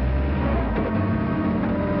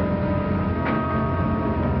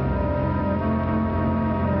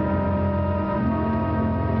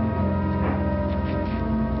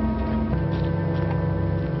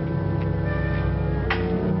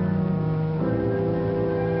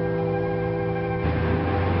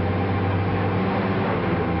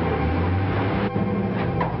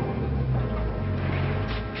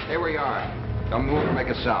 Stay where you are. Don't move or make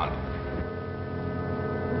a sound.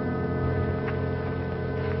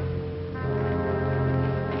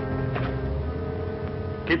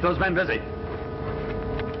 Keep those men busy.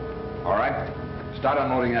 All right? Start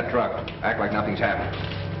unloading that truck. Act like nothing's happened.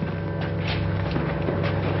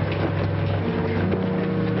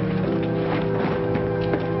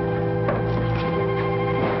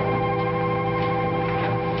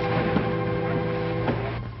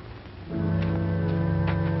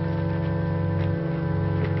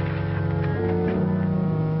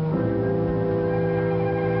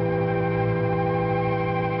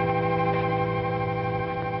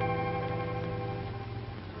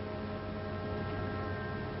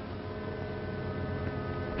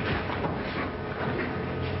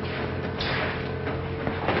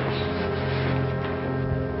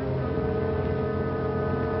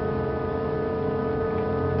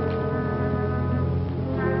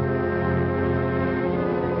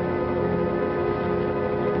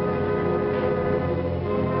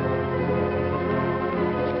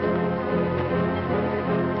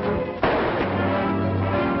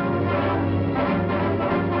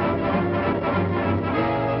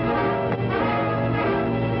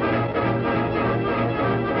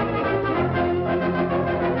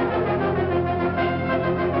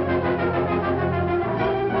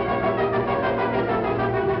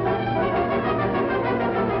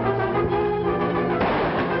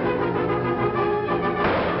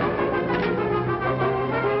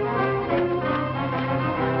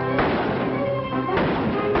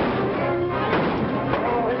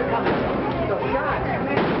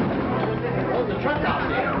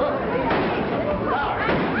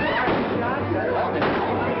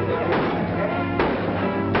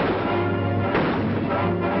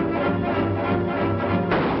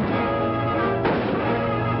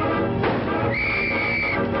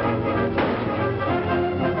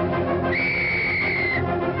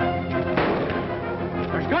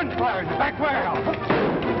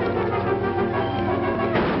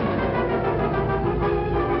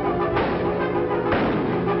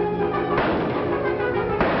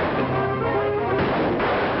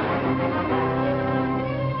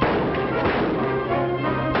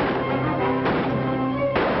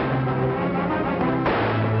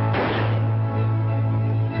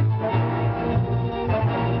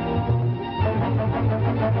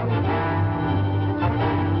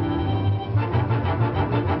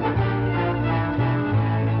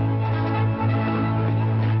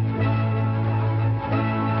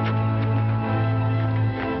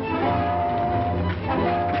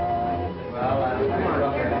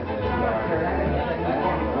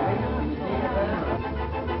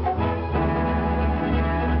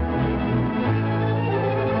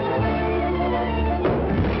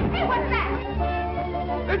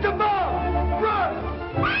 It's a bomb! Run!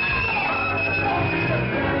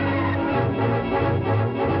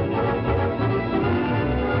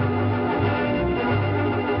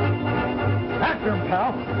 After him,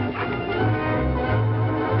 pal.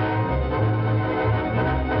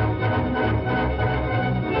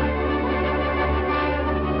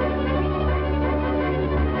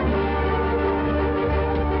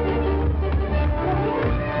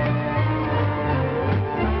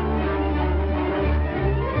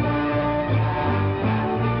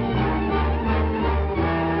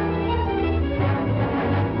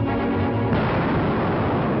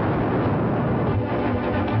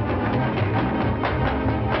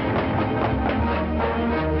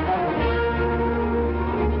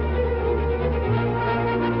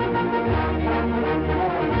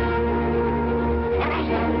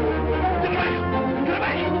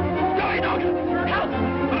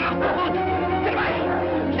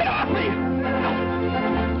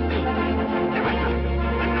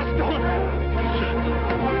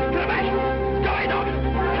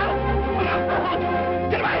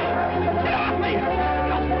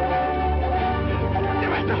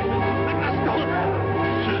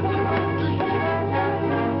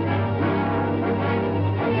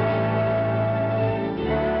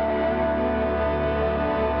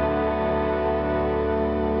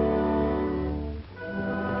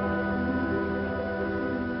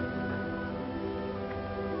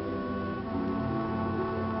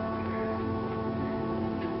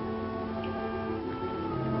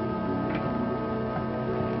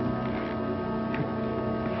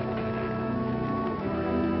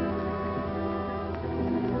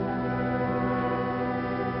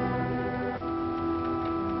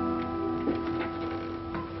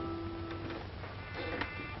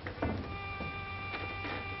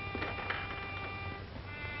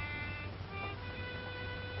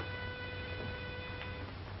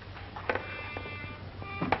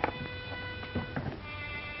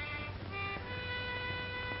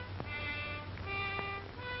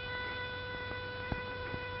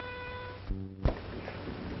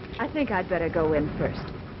 I think I'd better go in first.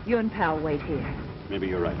 You and Pal wait here. Maybe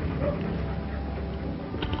you're right.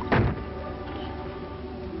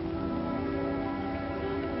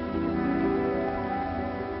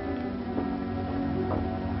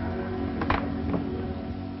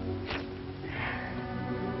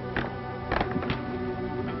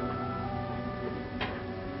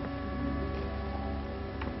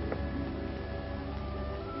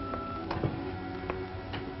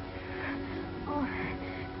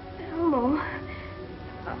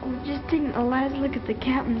 A last look at the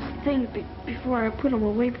captain's things before I put them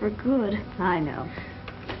away for good. I know.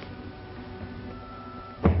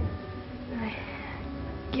 I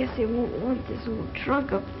guess they won't want this old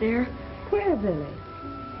trunk up there. Where, Billy?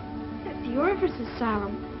 At the Orphan's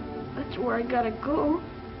Asylum. That's where I gotta go.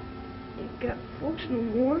 Ain't got folks no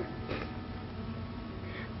more.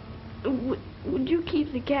 Would you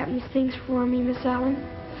keep the captain's things for me, Miss Allen?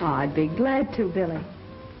 Oh, I'd be glad to, Billy.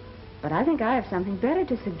 But I think I have something better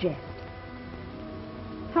to suggest.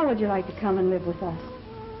 How would you like to come and live with us?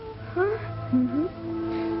 Huh?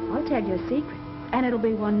 Mm-hmm. I'll tell you a secret, and it'll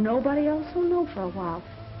be one nobody else will know for a while.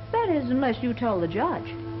 That is, unless you tell the judge.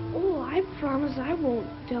 Oh, I promise I won't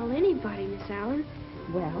tell anybody, Miss Allen.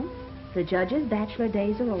 Well, the judge's bachelor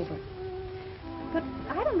days are over. But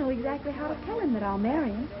I don't know exactly how to tell him that I'll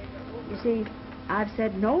marry him. You see, I've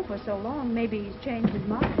said no for so long, maybe he's changed his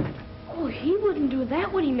mind. Oh, he wouldn't do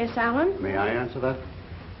that, would he, Miss Allen? May I answer that?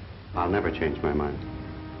 I'll never change my mind.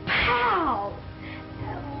 Pal!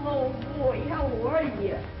 Hello, boy. How are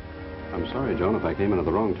you? I'm sorry, Joan, if I came in at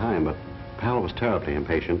the wrong time, but Pal was terribly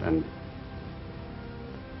impatient, and...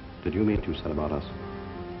 Did you mean what you said about us?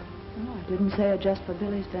 No, I didn't say it just for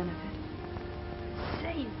Billy's benefit.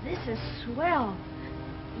 Say, this is swell.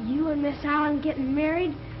 You and Miss Allen getting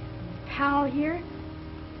married? Pal here?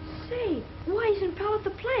 Say, why isn't Pal at the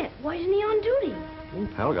plant? Why isn't he on duty? Well,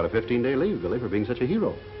 Pal got a 15-day leave, Billy, for being such a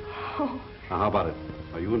hero. Oh. Now, how about it?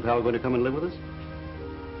 Are you and Pal going to come and live with us?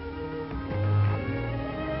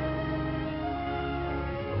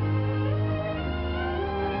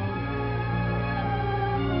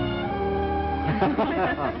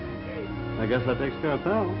 I guess that takes care of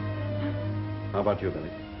Pal. How about you, Billy?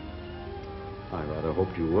 I rather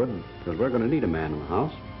hoped you would, because we're going to need a man in the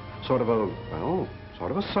house. Sort of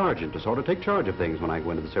a sergeant to sort of take charge of things when I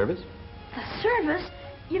go into the service. The service?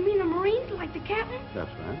 You mean a Marine, like the captain?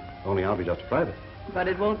 That's right. Only I'll be just a private. But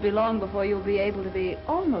it won't be long before you'll be able to be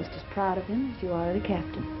almost as proud of him as you are of the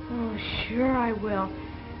captain. Oh, sure I will.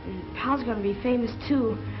 And Pal's gonna be famous,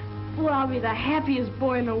 too. Well, I'll be the happiest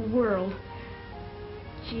boy in the world.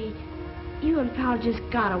 Gee, You and Pal just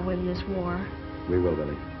gotta win this war. We will,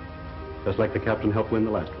 Billy. Just like the captain helped win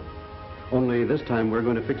the last one. Only this time we're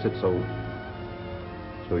going to fix it so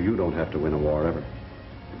you don't have to win a war ever.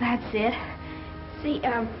 That's it. See,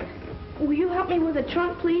 will you help me with the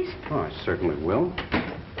trunk, please? Oh, I certainly will.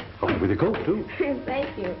 Help with your coat, too.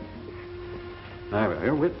 Thank you. There,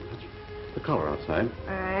 here, with the collar outside.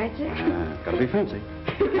 All right. Gotta be fancy.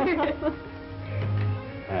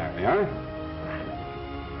 There we are.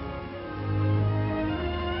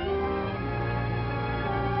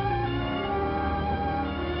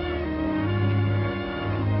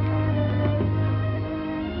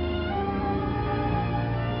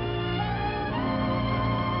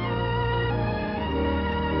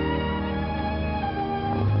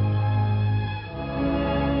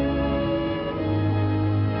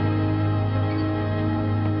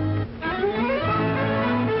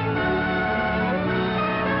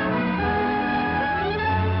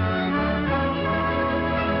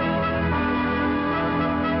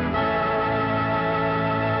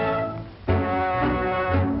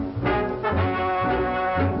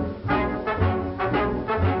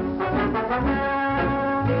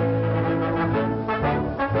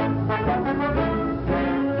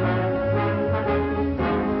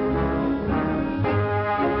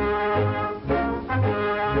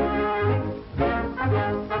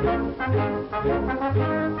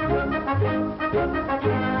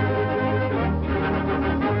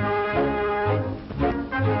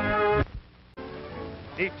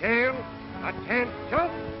 Detail, attention.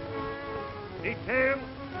 Detail,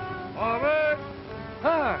 forward,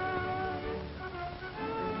 hard.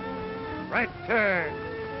 Right turn,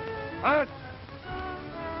 march.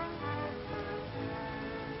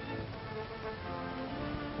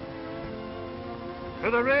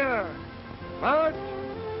 To the rear, march.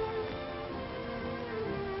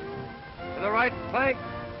 To the right flank,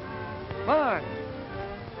 march.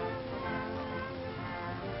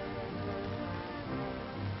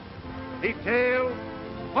 Detail,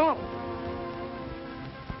 halt.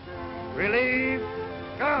 Relieve,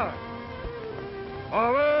 guard.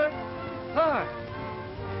 Forward, hard.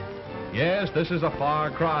 Yes, this is a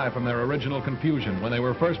far cry from their original confusion when they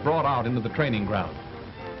were first brought out into the training ground.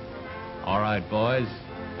 All right, boys,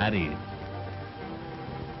 at ease.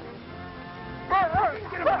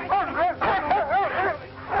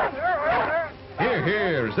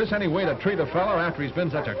 Here, is this any way to treat a feller after he's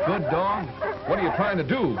been such a good dog? What are you trying to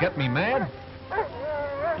do, get me mad?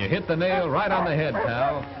 You hit the nail right on the head,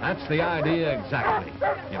 pal. That's the idea exactly.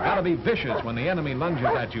 You've got to be vicious when the enemy lunges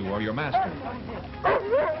at you or your master.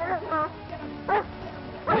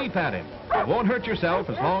 Leap at him. You won't hurt yourself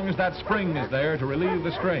as long as that spring is there to relieve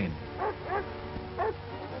the strain.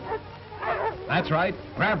 That's right.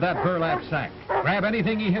 Grab that burlap sack. Grab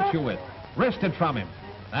anything he hits you with. Wrest it from him.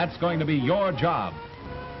 That's going to be your job.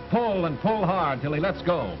 Pull and pull hard till he lets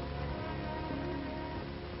go.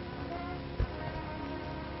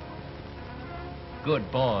 Good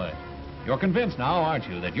boy. You're convinced now, aren't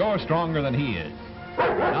you, that you're stronger than he is?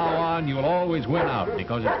 From now on, you'll always win out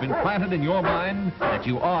because it's been planted in your mind that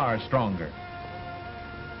you are stronger.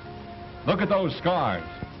 Look at those scars.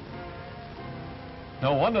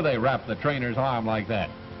 No wonder they wrapped the trainer's arm like that.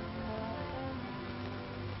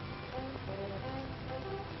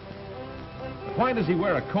 Why does he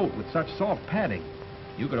wear a coat with such soft padding?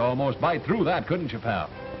 You could almost bite through that, couldn't you, pal?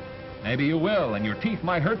 Maybe you will, and your teeth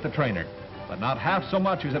might hurt the trainer, but not half so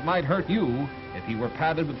much as it might hurt you if he were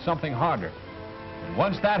padded with something harder. And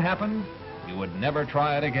once that happened, you would never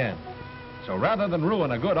try it again. So rather than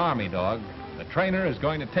ruin a good army dog, the trainer is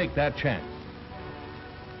going to take that chance.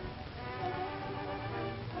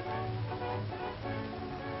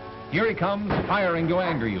 Here he comes, firing to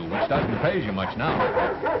anger you, which doesn't faze you much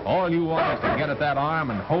now. All you want is to get at that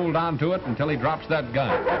arm and hold on to it until he drops that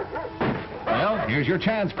gun. Well, here's your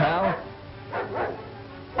chance, pal.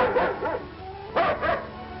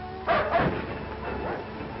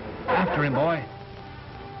 After him, boy.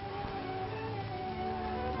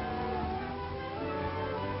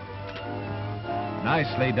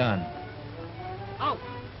 Nicely done. Out.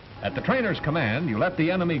 At the trainer's command, you let the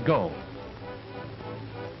enemy go.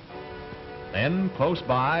 Then, close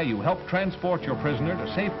by, you help transport your prisoner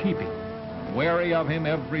to safekeeping, wary of him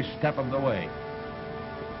every step of the way.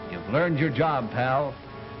 You've learned your job, pal.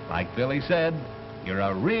 Like Billy said, you're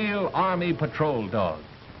a real Army patrol dog.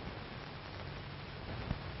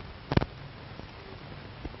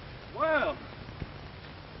 Well,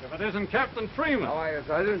 if it isn't Captain Freeman. How are you,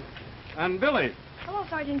 Sergeant? And Billy. Hello,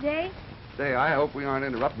 Sergeant Day. Say, I hope we aren't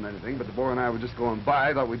interrupting anything, but the boy and I were just going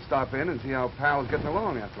by. Thought we'd stop in and see how Pal's getting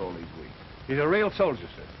along after all these weeks. He's a real soldier,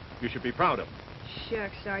 sir. You should be proud of him.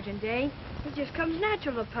 Shucks, Sergeant Day. It just comes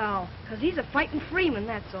natural to Powell, 'cause he's a fighting freeman,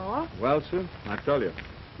 that's all. Well, sir, I tell you,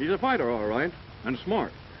 he's a fighter, all right, and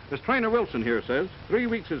smart. As Trainer Wilson here says, 3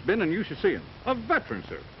 weeks has been and you should see him. A veteran,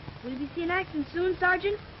 sir. Will he be seen acting soon,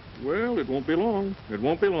 Sergeant? Well, it won't be long. It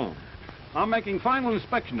won't be long. I'm making final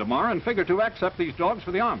inspection tomorrow and figure to accept these dogs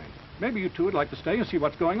for the Army. Maybe you two would like to stay and see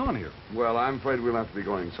what's going on here. Well, I'm afraid we'll have to be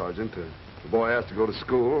going, Sergeant. The boy has to go to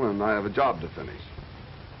school, and I have a job to finish.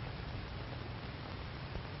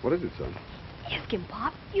 What is it, son? Ask him,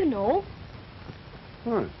 Pop. You know.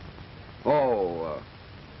 What? Oh,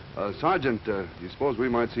 Sergeant, you suppose we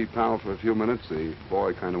might see Powell for a few minutes? The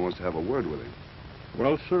boy kind of wants to have a word with him.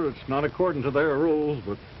 Well, sir, it's not according to their rules,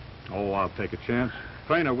 but... Oh, I'll take a chance.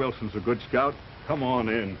 Trainer Wilson's a good scout. Come on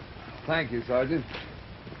in. Thank you, Sergeant.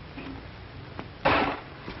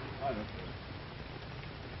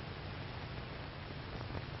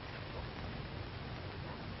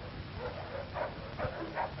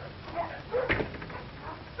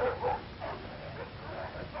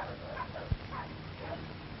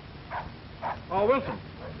 Oh, Wilson.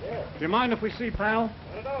 Do you mind if we see Pal?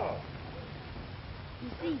 Not at all. You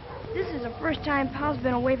see, this is the first time Pal's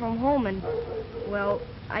been away from home, and, well,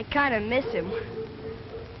 I kind of miss him.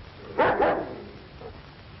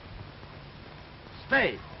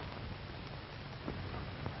 Stay.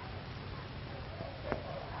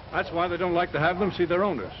 That's why they don't like to have them see their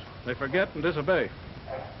owners. They forget and disobey.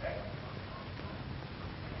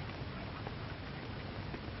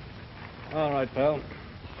 All right, pal.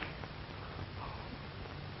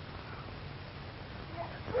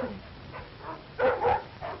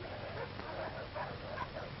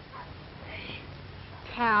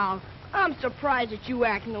 Pal, I'm surprised at you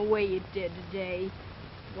acting the way you did today.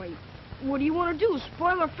 Wait, what do you want to do,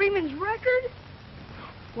 spoil a Freeman's record?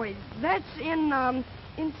 Wait, that's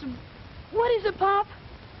what is it, Pop?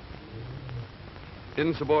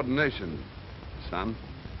 Insubordination, son.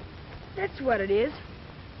 That's what it is.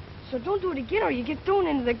 So don't do it again or you get thrown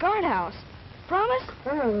into the guardhouse. Promise?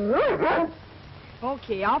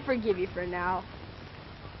 Okay, I'll forgive you for now.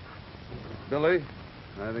 Billy,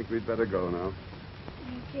 I think we'd better go now.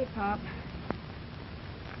 Okay, Pop.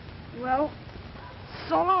 Well,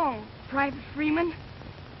 so long, Private Freeman.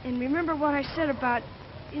 And remember what I said about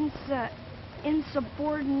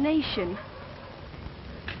insubordination.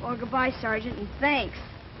 Well, goodbye, Sergeant, and thanks.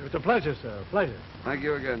 It was a pleasure, sir. A pleasure. Thank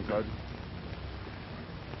you again, Sergeant.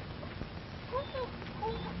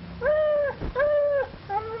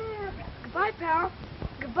 Goodbye, pal.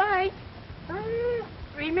 Goodbye.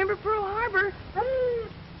 Remember Pearl Harbor.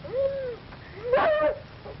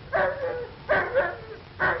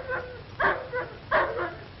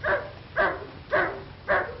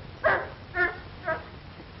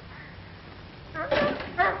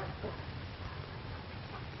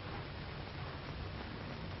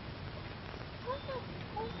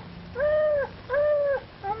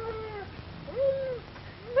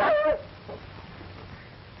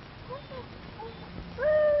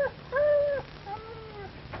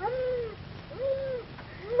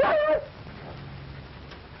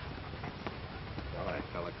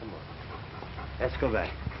 Let's go back.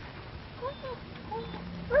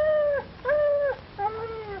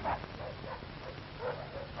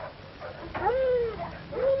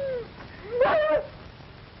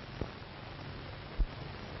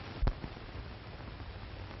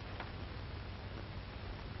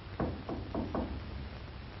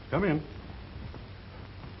 Come in.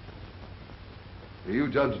 Are you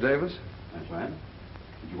Judge Davis? That's right.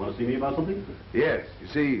 Did you want to see me about something? Yes. You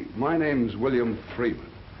see, my name's William Freeman.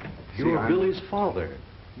 You're Billy's father.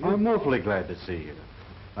 I'm awfully glad to see you.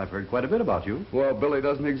 I've heard quite a bit about you. Well, Billy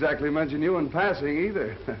doesn't exactly mention you in passing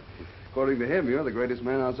either. According to him, you're the greatest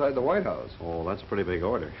man outside the White House. Oh, that's a pretty big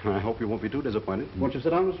order. I hope you won't be too disappointed. Won't you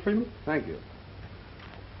sit down, Mr. Freeman? Thank you.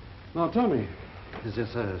 Now, tell me, is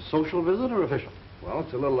this a social visit or official? Well,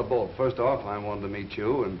 it's a little of both. First off, I wanted to meet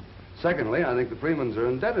you, and secondly, I think the Freemans are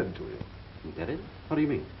indebted to you. Indebted? What do you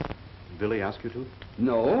mean? Billy asked you to?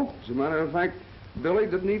 No. As a matter of fact, Billy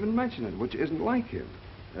didn't even mention it, which isn't like him.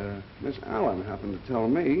 Miss Allen happened to tell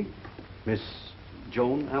me. Miss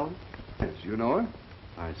Joan Allen? Yes, you know her?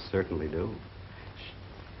 I certainly do.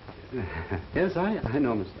 Yes, I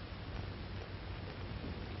know, Miss.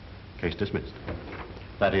 Case dismissed.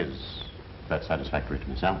 That's satisfactory to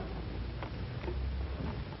Miss Allen.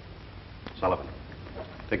 Sullivan,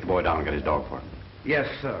 take the boy down and get his dog for him. Yes,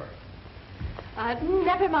 sir.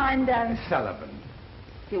 Never mind, Sullivan.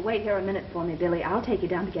 If you wait here a minute for me, Billy, I'll take you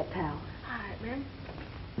down to get Pal. All right, man.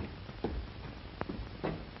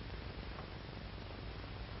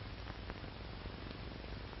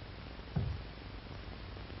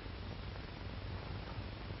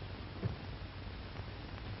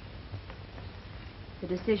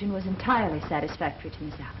 decision was entirely satisfactory to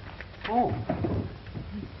Miss Allen. Oh.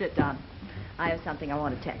 Sit down. I have something I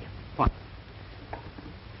want to tell you. What?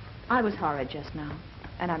 I was horrid just now,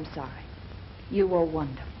 and I'm sorry. You were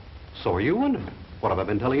wonderful. So are you wonderful. What have I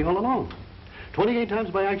been telling you all along? 28 times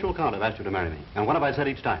by actual count I've asked you to marry me. And what have I said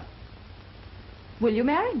each time? Will you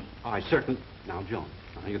marry me? I certainly... Now, Joan,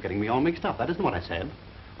 now you're getting me all mixed up. That isn't what I said.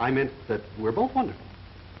 I meant that we're both wonderful.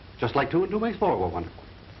 Just like 2 and 2 makes 4, we're wonderful.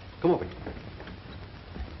 Come over here.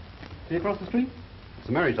 See across the street? It's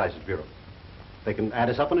the Marriage License Bureau. They can add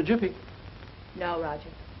us up in a jiffy. No, Roger.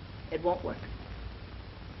 It won't work.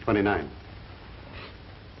 29.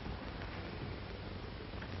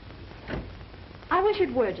 I wish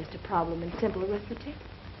it were just a problem in simple arithmetic.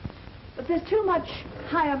 But there's too much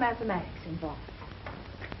higher mathematics involved.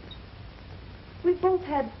 We've both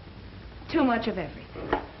had too much of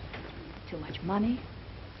everything. Too much money,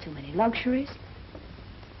 too many luxuries.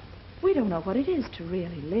 We don't know what it is to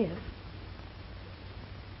really live.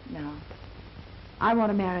 No. I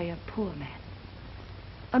want to marry a poor man.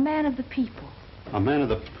 A man of the people. A man of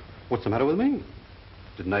the... What's the matter with me?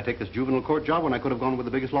 Didn't I take this juvenile court job when I could have gone with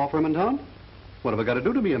the biggest law firm in town? What have I got to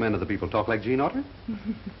do to be a man of the people? Talk like Gene Otter?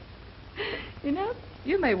 You know,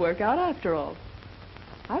 you may work out after all.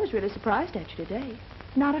 I was really surprised at you today.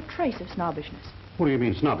 Not a trace of snobbishness. What do you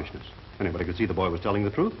mean, snobbishness? Anybody could see the boy was telling the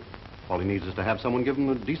truth. All he needs is to have someone give him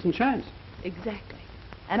a decent chance. Exactly.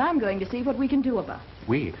 And I'm going to see what we can do about it.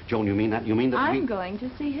 We? Joan, you mean that? You mean that I'm going to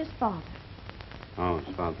see his father. Oh,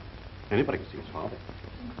 his father. Anybody can see his father.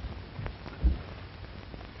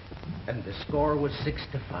 And the score was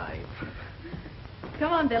 6-5.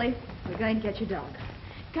 Come on, Billy. We're going to get your dog.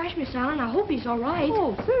 Gosh, Miss Allen, I hope he's all right.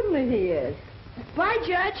 Oh, certainly he is. Bye,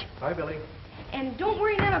 Judge. Hi, Billy. And don't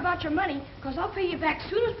worry none about your money, because I'll pay you back as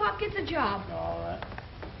soon as Pop gets a job. All right.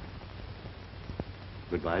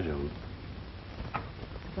 Goodbye, Joan.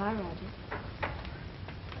 Goodbye, Roger.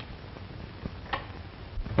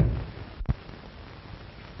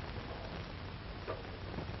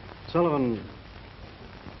 Sullivan,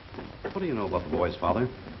 what do you know about the boy's father?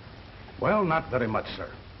 Well, not very much, sir.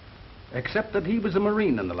 Except that he was a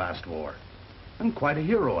Marine in the last war. And quite a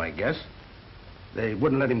hero, I guess. They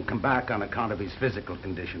wouldn't let him come back on account of his physical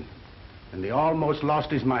condition. And he almost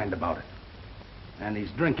lost his mind about it. And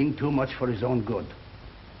he's drinking too much for his own good.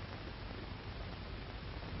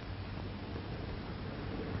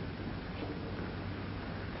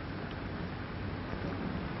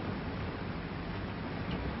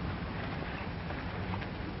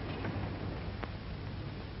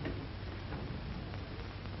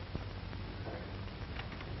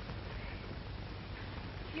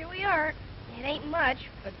 Here we are. It ain't much,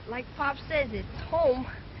 but like Pop says, it's home.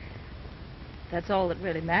 That's all that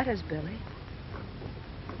really matters, Billy.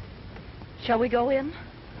 Shall we go in?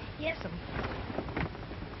 Yes'm.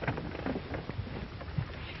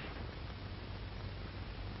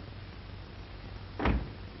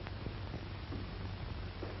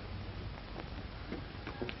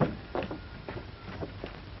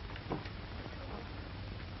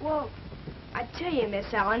 Well, I tell you,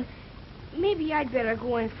 Miss Allen, maybe I'd better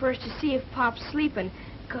go in first to see if Pop's sleeping,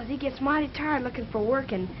 'cause he gets mighty tired looking for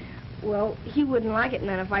work, and, well, he wouldn't like it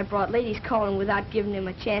none if I brought ladies calling without giving him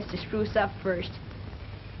a chance to spruce up first.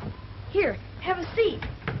 Here, have a seat.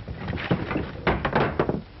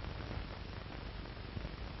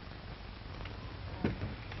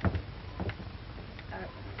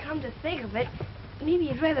 Come to think of it, maybe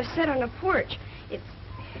you'd rather sit on the porch. It's,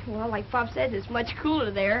 well, like Pop says, it's much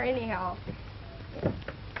cooler there, anyhow.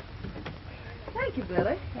 Thank you,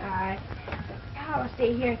 Billy. All right. I'll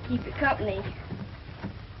stay here and keep you company.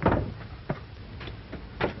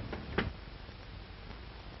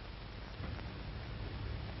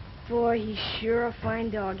 Boy, he's sure a fine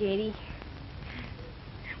dog, ain't he?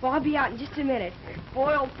 Well, I'll be out in just a minute.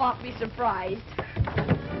 Boy, will Pop be surprised. Pop!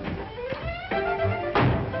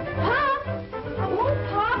 Hello,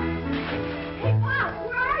 Pop! Hey, Pop,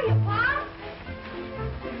 where are you, Pop?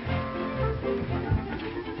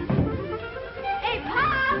 Hey,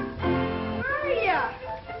 Pop! Where are you?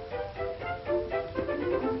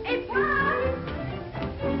 Hey, Pop!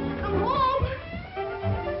 Come home!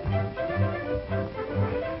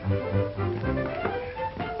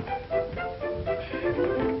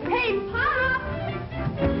 Hey, Pop!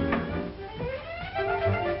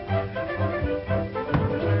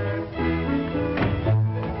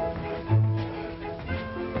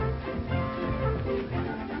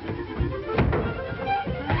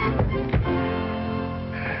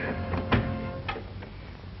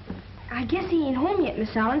 I guess he ain't home yet,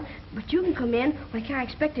 Miss Allen, but you can come in. Like I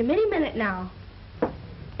expect him any minute now.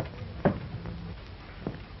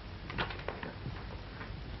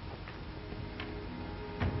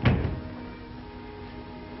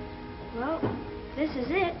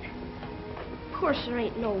 there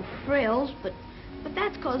ain't no frills, but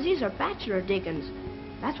that's 'cause these are bachelor diggings.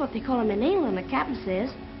 That's what they call 'em in England, the captain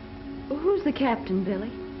says. Who's the captain,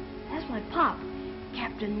 Billy? That's my pop,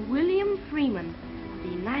 Captain William Freeman of the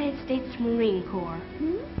United States Marine Corps.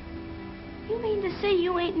 You mean to say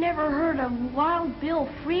you ain't never heard of Wild Bill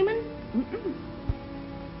Freeman? Mm-mm.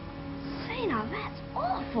 Say, now that's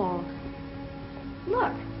awful.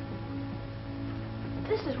 Look.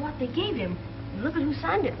 This is what they gave him. And look at who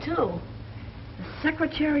signed it, too. The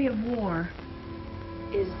Secretary of War.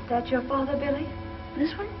 Is that your father, Billy?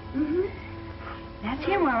 This one? Mm-hmm. That's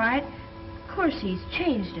him, all right. Of course, he's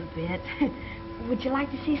changed a bit. Would you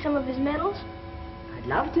like to see some of his medals? I'd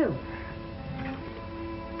love to.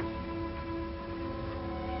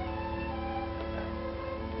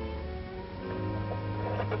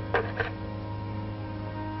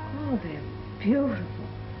 Oh, they're beautiful.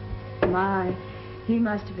 My, he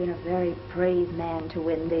must have been a very brave man to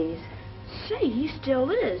win these. Say, he still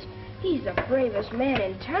is. He's the bravest man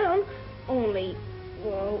in town. Only,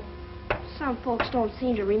 well, some folks don't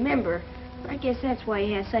seem to remember. I guess that's why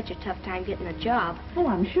he has such a tough time getting a job. Oh,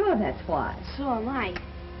 I'm sure that's why. So am I.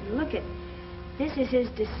 And look at, this is his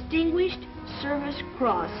Distinguished Service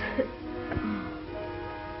Cross.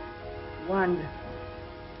 Wonderful.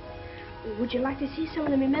 Would you like to see some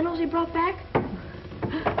of the mementos he brought back?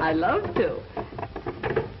 I'd love to.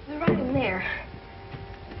 They're right in there.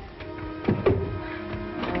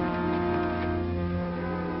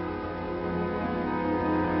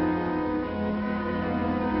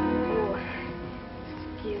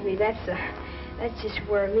 That's just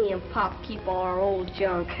where me and Pop keep all our old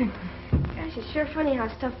junk. Gosh, it's sure funny how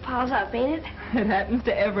stuff piles up, ain't it? It happens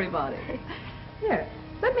to everybody. Here,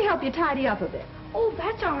 let me help you tidy up a bit. Oh,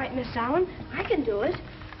 that's all right, Miss Allen. I can do it.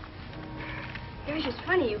 Gosh, it's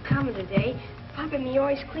funny you coming today. Pop and me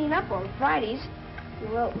always clean up on Fridays.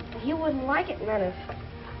 Well, he wouldn't like it none if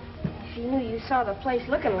he knew you saw the place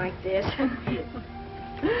looking like this.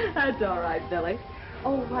 That's all right, Billy.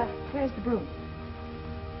 Oh, where's the broom?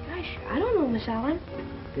 Gosh, I don't know, Miss Allen.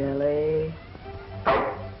 Billy.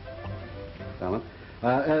 Allen,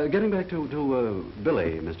 getting back to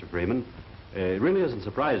Billy, Mr. Freeman, it really isn't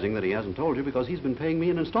surprising that he hasn't told you because he's been paying me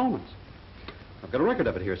in installments. I've got a record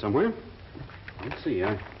of it here somewhere. Let's see,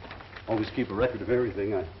 I always keep a record of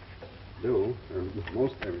everything I do, or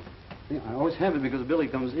most everything. I always have it because Billy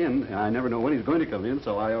comes in, and I never know when he's going to come in,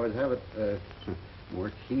 so I always have it.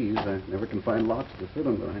 More keys. I never can find locks to fit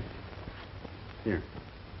them, but Here.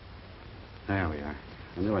 There we are.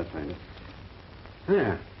 I knew I'd find it.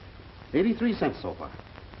 There. 83 cents so far.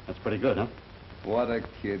 That's pretty good, huh? What a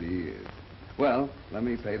kid he is. Well, let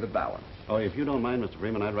me pay the balance. Oh, if you don't mind, Mr.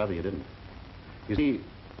 Freeman, I'd rather you didn't. You see,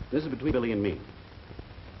 this is between Billy and me.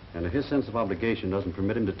 And if his sense of obligation doesn't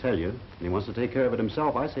permit him to tell you, and he wants to take care of it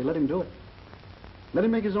himself, I say let him do it. Let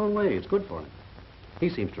him make his own way. It's good for him. He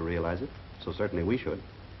seems to realize it, so certainly we should.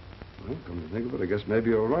 Well, come to think of it, I guess maybe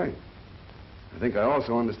you're right. I think I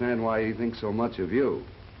also understand why he thinks so much of you.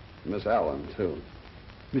 Miss Allen, too.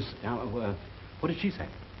 Miss Allen, what did she say?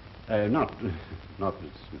 Not that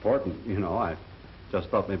it's important, you know. I just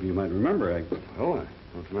thought maybe you might remember. Well, I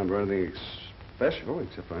don't remember anything special,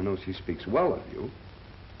 except I know she speaks well of you.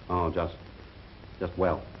 Oh, just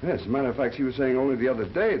well. Yes, as a matter of fact, she was saying only the other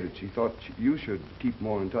day that she thought you should keep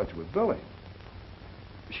more in touch with Billy.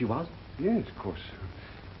 She was? Yes, of course.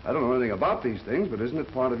 I don't know anything about these things, but isn't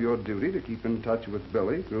it part of your duty to keep in touch with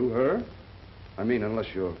Billy through her? I mean,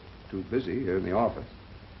 unless you're too busy here in the office.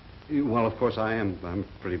 Well, of course I am. I'm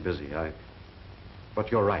pretty busy.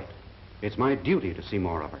 But you're right. It's my duty to see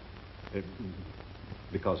more of her.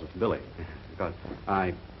 Because of Billy. Because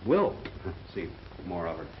I will see more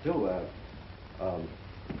of her, too.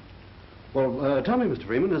 Well, tell me, Mr.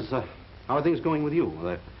 Freeman, how are things going with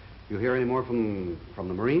you? You hear any more from the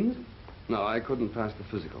Marines? No, I couldn't pass the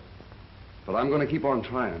physical. But I'm going to keep on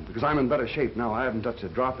trying, because I'm in better shape now. I haven't touched a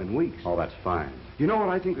drop in weeks. Oh, that's fine. You know what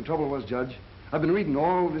I think the trouble was, Judge? I've been reading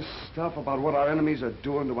all this stuff about what our enemies are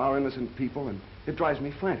doing to our innocent people, and it drives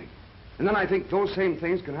me frantic. And then I think those same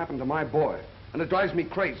things can happen to my boy, and it drives me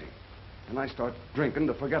crazy. And I start drinking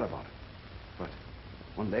to forget about it. But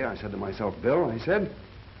one day I said to myself, Bill, I said,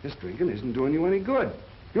 this drinking isn't doing you any good.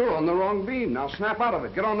 You're on the wrong beam. Now snap out of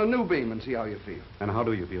it. Get on the new beam and see how you feel. And how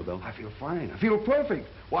do you feel, Bill? I feel fine. I feel perfect.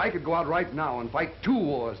 Why, I could go out right now and fight 2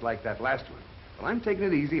 wars like that last one. But I'm taking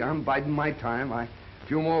it easy. I'm biding my time. A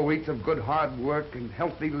few more weeks of good hard work and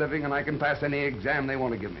healthy living, and I can pass any exam they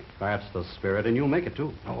want to give me. That's the spirit, and you'll make it,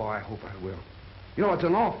 too. Oh, I hope I will. You know, it's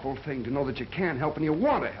an awful thing to know that you can help and you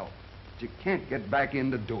want to help, but you can't get back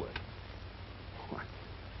in to do it. Oh,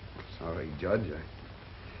 I'm sorry, Judge.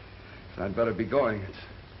 I'd better be going. It's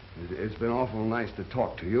It's been awful nice to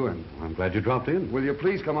talk to you, and I'm glad you dropped in. will you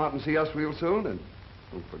please come out and see us real soon? And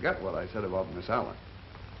don't forget what I said about Miss Allen.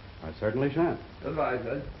 I certainly shan't. Goodbye,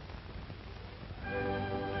 Judge.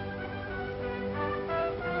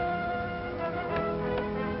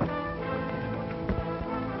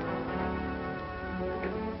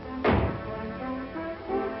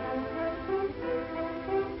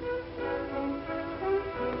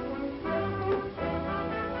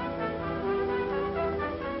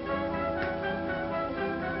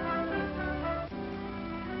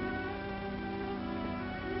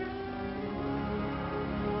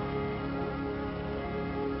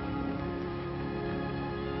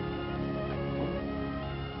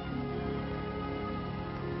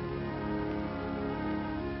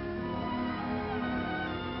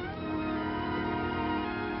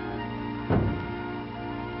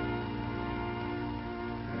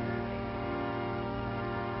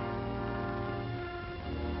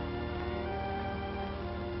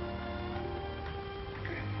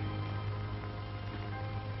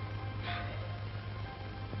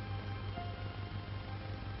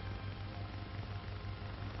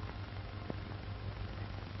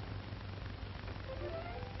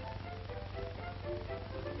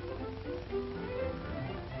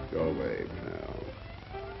 Go away,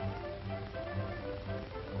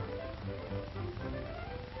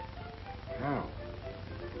 pal.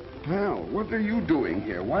 Pal, what are you doing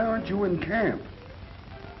here? Why aren't you in camp?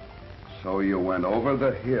 So you went over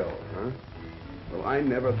the hill, huh? Well, I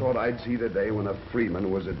never thought I'd see the day when a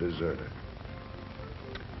Freeman was a deserter.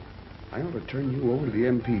 I ought to turn you over to the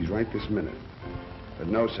MPs right this minute. But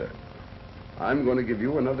no, sir. I'm going to give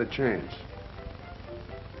you another chance.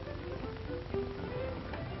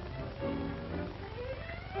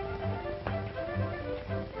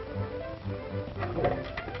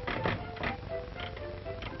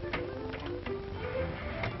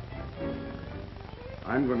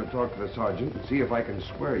 I'm going to talk to the sergeant and see if I can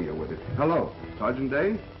square you with it. Hello, Sergeant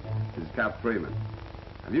Day? This is Cap Freeman.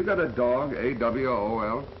 Have you got a dog,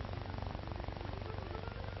 A-W-O-L?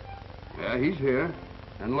 Yeah, he's here,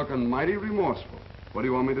 and looking mighty remorseful. What do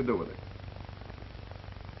you want me to do with it?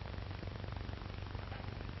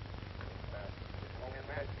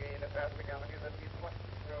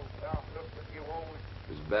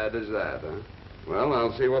 As bad as that, huh? Well,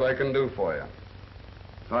 I'll see what I can do for you.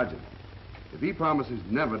 Sergeant, if he promises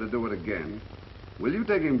never to do it again, will you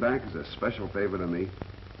take him back as a special favor to me?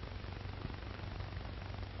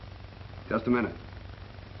 Just a minute.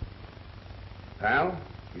 Pal,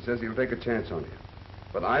 he says he'll take a chance on you.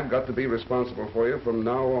 But I've got to be responsible for you from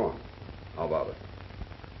now on. How about it?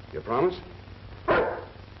 You promise?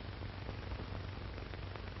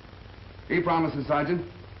 He promises, Sergeant.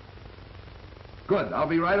 Good. I'll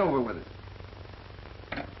be right over with it.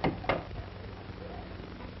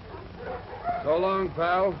 So long,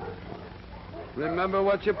 pal. Remember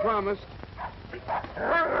what you promised.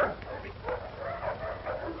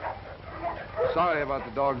 Sorry about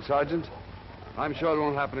the dog, Sergeant. I'm sure it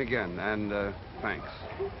won't happen again, and thanks.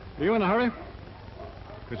 Are you in a hurry?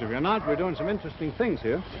 Because if you're not, we're doing some interesting things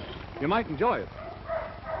here. You might enjoy it.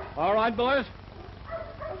 All right, boys?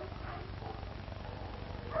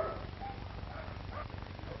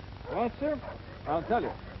 Well, sir, I'll tell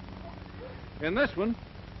you. In this one,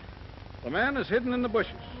 the man is hidden in the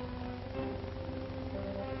bushes.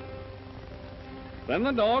 Then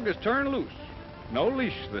the dog is turned loose. No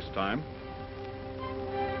leash this time.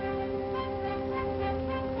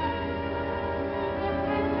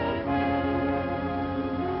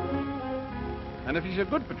 And if he's a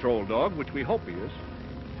good patrol dog, which we hope he is,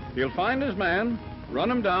 he'll find his man,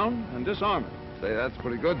 run him down, and disarm him. Say, that's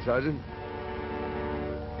pretty good, Sergeant.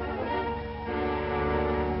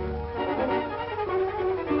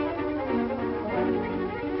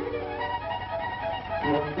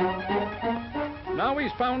 Now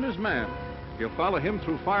he's found his man. He'll follow him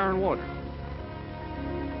through fire and water.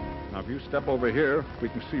 Now, if you step over here, we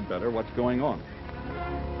can see better what's going on.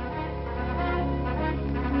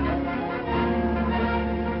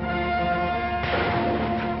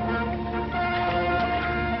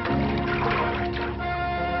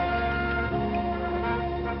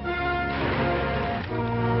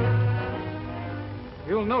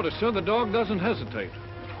 You'll notice, sir, the dog doesn't hesitate.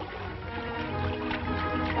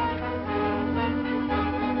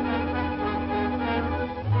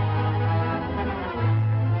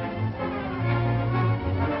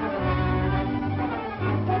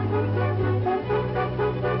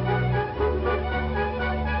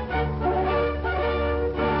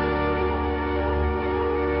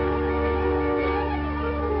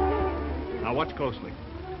 Watch closely.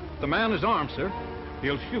 The man is armed, sir.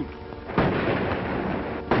 He'll shoot.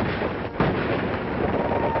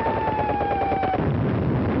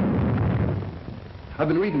 I've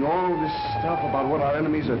been reading all this stuff about what our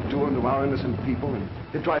enemies are doing to our innocent people, and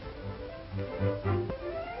they try...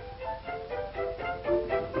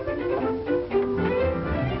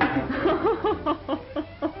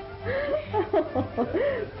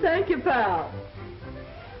 Thank you, pal.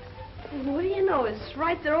 What do you know? It's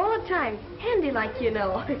right there all the time. Handy like you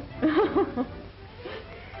know.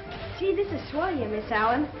 See, this is swell, you, Miss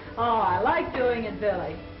Allen. Oh, I like doing it,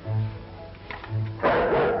 Billy.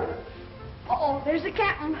 Uh-oh, there's the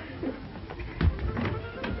captain.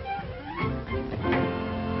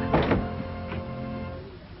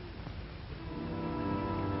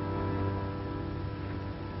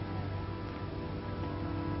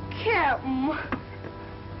 Captain.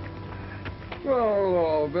 Well,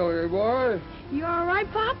 hello, Billy boy. You all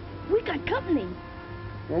right, Pop? We got company.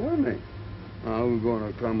 Well, with me. Who's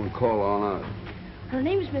going to come and call on us? Her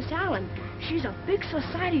name's Miss Allen. She's a big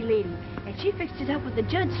society lady, and she fixed it up with the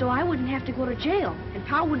judge so I wouldn't have to go to jail, and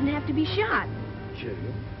Pa wouldn't have to be shot. Jail?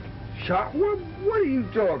 Shot? What are you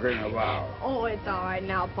talking about? Oh, it's all right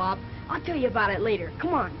now, Pop. I'll tell you about it later.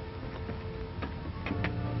 Come on.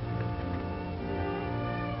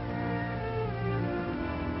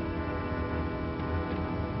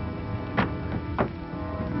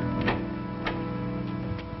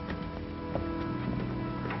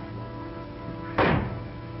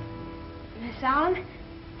 Miss Allen,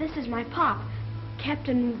 this is my pop,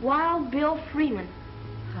 Captain Wild Bill Freeman.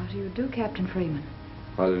 How do you do, Captain Freeman?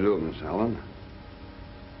 How do you do, Miss Allen?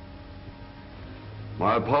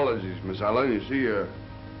 My apologies, Miss Allen. You see,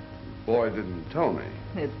 boy didn't tell me.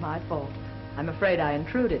 It's my fault. I'm afraid I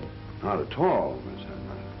intruded. Not at all, Miss Allen,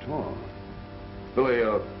 not at all.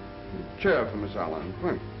 Billy, chair for Miss Allen,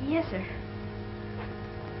 quick. Yes, sir.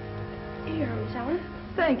 Here, Miss Allen.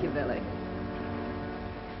 Thank you, Billy.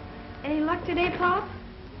 Any luck today, Pop?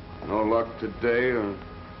 No luck today or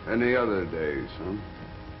any other day, son.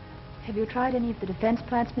 Have you tried any of the defense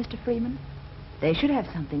plants, Mr. Freeman? They should have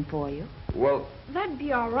something for you. Well... That'd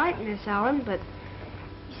be all right, Miss Allen, but...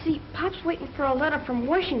 You see, Pop's waiting for a letter from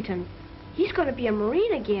Washington. He's going to be a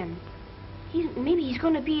Marine again. Maybe he's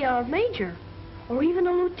going to be a major. Or even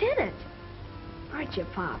a lieutenant. Aren't you,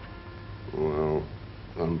 Pop? Well,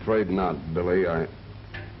 I'm afraid not, Billy. A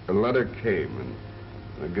letter came, and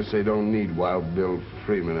I guess they don't need Wild Bill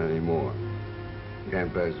Freeman anymore.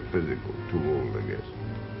 Can't pass the physical. Too old, I guess.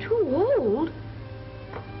 Too old?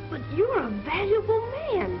 But you're a valuable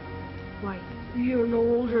man. Why, you're no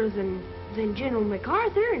older than General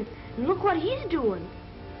MacArthur, and look what he's doing.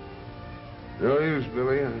 No use,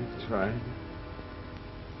 Billy. I tried.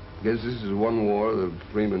 Guess this is one war the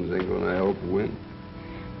Freemans ain't gonna help win.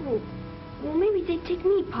 Well, maybe they'd take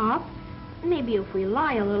me, Pop. Maybe if we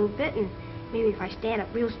lie a little bit, and maybe if I stand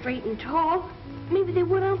up real straight and tall, maybe they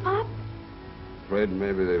would, huh, Pop? Afraid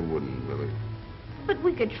maybe they wouldn't, Billy. But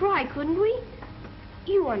we could try, couldn't we?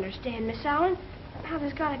 You understand, Miss Allen, how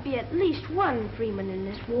there's got to be at least one Freeman in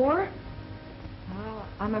this war. Oh,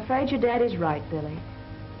 I'm afraid your daddy's right, Billy.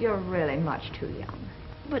 You're really much too young.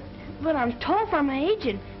 But I'm tall for my age,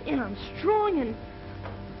 and I'm strong, and...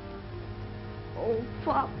 Oh,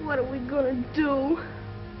 Pop, what are we gonna do?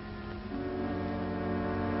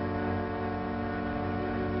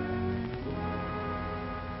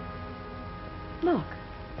 Look,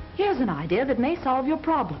 here's an idea that may solve your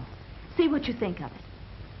problem. See what you think of it.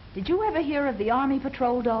 Did you ever hear of the Army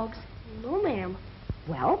patrol dogs? No, ma'am.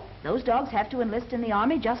 Well, those dogs have to enlist in the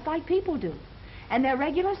Army just like people do. And they're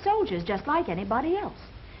regular soldiers just like anybody else.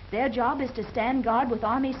 Their job is to stand guard with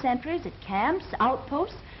Army sentries at camps,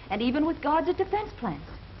 outposts, and even with guards at defense plants.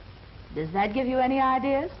 Does that give you any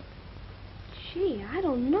ideas? Gee, I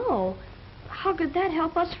don't know. How could that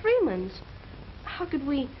help us Freemans? How could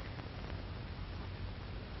we...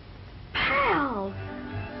 Pal!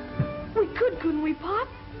 We could, couldn't we, Pop?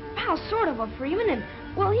 Pal's sort of a Freeman, and,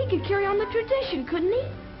 well, he could carry on the tradition, couldn't he?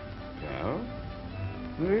 Well?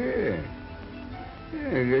 Yeah.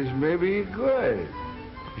 I guess maybe he could.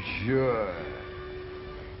 Sure.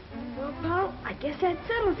 Well, Pal, I guess that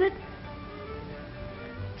settles it.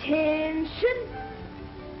 Attention!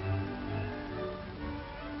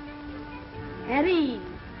 At ease.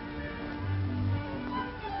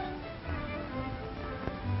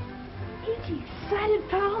 Ain't you excited,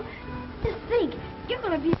 Pal? Just think, you're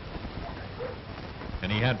gonna be...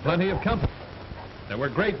 And he had plenty of company. There were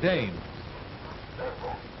Great Danes,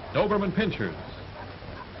 Doberman Pinschers,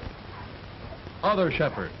 other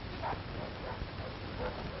shepherds,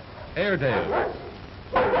 Airedales,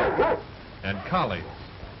 and collies.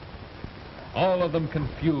 All of them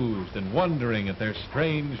confused and wondering at their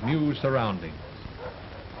strange new surroundings.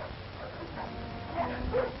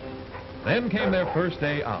 Then came their first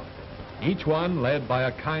day out. each one led by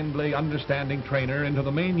a kindly, understanding trainer into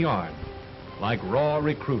the main yard. Like raw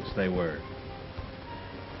recruits they were.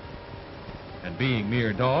 And being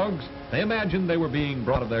mere dogs, they imagined they were being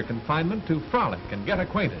brought of their confinement to frolic and get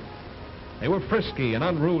acquainted. They were frisky and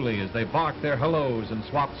unruly as they barked their hellos and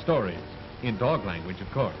swapped stories, in dog language,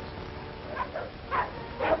 of course.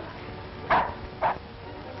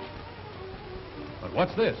 But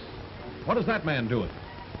what's this? What is that man doing?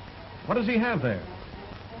 What does he have there?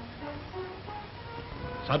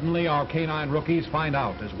 Suddenly, our canine rookies find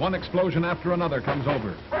out as one explosion after another comes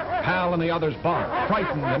over. Pal and the others bark,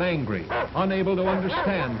 frightened and angry, unable to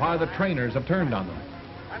understand why the trainers have turned on them.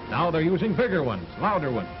 Now they're using bigger ones,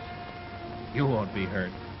 louder ones. You won't be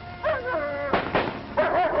hurt.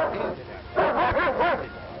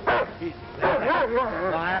 Easy.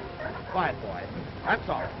 Quiet. Quiet, boy. That's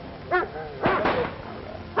all.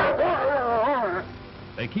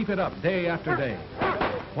 They keep it up day after day.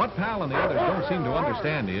 What Pal and the others don't seem to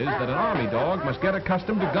understand is that an army dog must get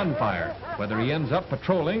accustomed to gunfire, whether he ends up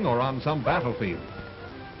patrolling or on some battlefield.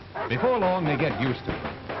 Before long, they get used to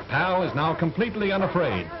it. Pal is now completely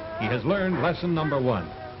unafraid. He has learned lesson number 1.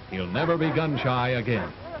 He'll never be gun-shy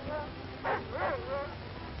again.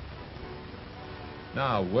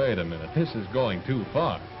 Now, wait a minute. This is going too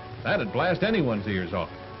far. That'd blast anyone's ears off.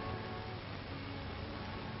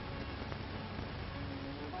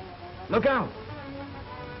 Look out!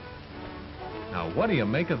 Now, what do you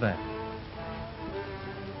make of that?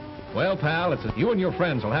 Well, Pal, you and your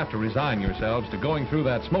friends will have to resign yourselves to going through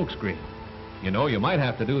that smoke screen. You know, you might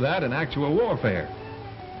have to do that in actual warfare.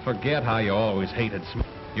 Forget how you always hated smoke.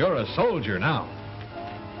 You're a soldier now.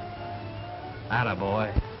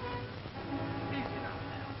 Attaboy.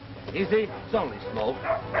 Easy. It's only smoke.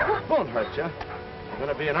 Won't hurt you. You're going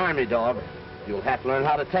to be an army dog. You'll have to learn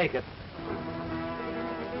how to take it.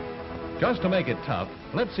 Just to make it tough,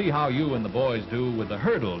 let's see how you and the boys do with the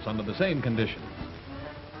hurdles under the same conditions.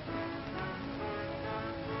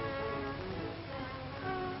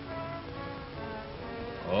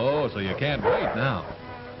 Oh, so you can't wait now.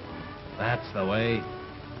 That's the way.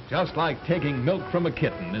 Just like taking milk from a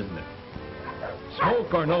kitten, isn't it?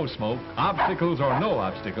 Smoke or no smoke, obstacles or no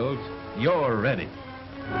obstacles, you're ready.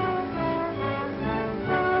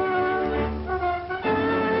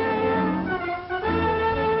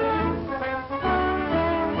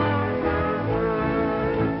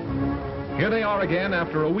 Here they are again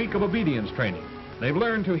after a week of obedience training. They've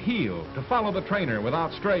learned to heel, to follow the trainer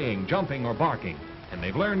without straying, jumping, or barking. And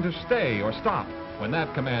they've learned to stay or stop when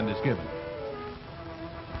that command is given.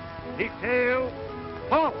 Detail,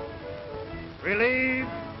 halt. Relieve,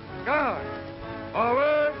 guard.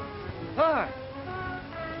 Forward, start.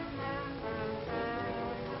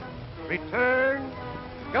 Return,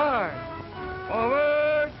 guard.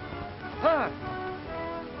 Forward, start.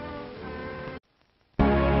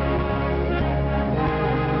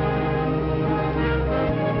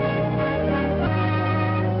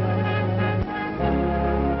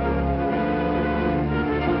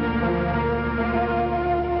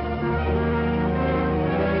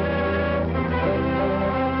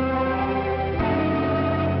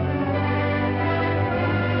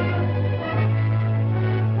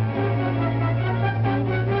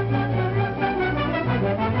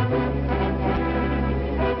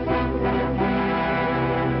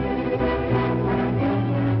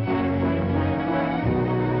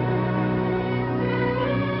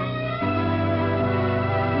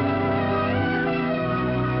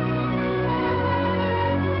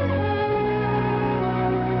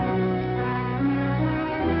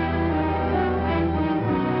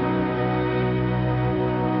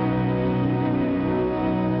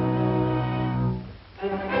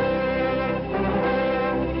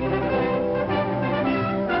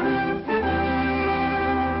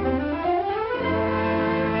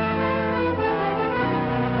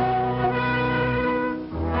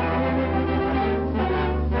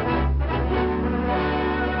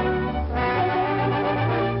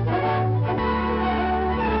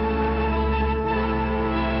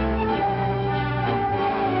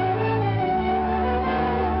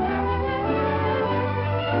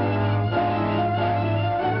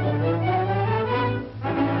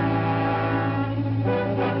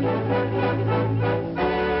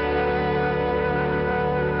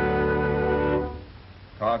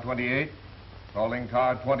 Car 28, calling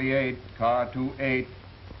car 28, car 28.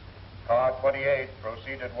 Car 28,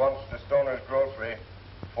 proceed at once to Stoner's Grocery,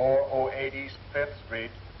 408 East 5th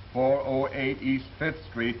Street, 408 East 5th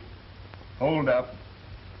Street. Hold up.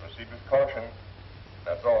 Proceed with caution.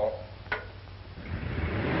 That's all.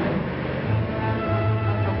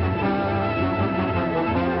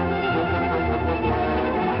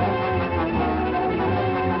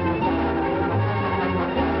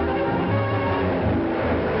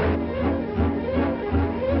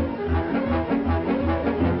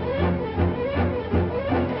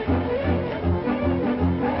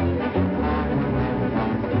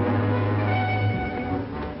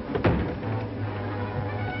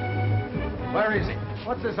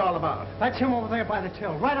 What's this all about? That's him over there by the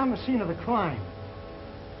till, right on the scene of the crime.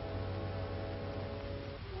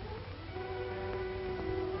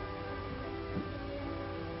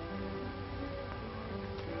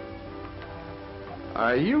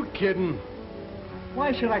 Are you kidding?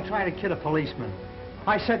 Why should I try to kid a policeman?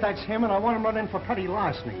 I said that's him, and I want him run in for petty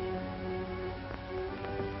larceny.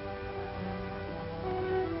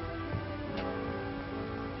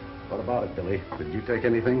 What about it, Billy? Did you take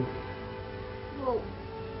anything? Well,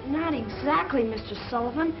 not exactly, Mr.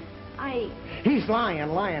 Sullivan. He's lying,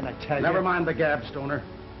 I tell you. Never mind the gab, Stoner.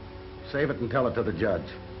 Save it and tell it to the judge.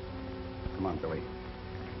 Come on, Billy.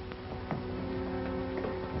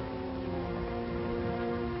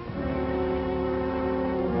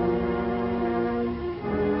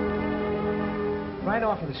 Right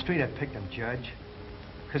off of the street I picked him, Judge.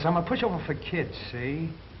 Because I'm a pushover for kids, see?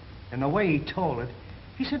 And the way he told it,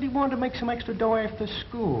 he said he wanted to make some extra dough after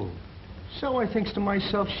school. So I thinks to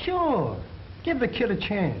myself, sure, give the kid a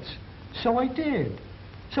chance. So I did.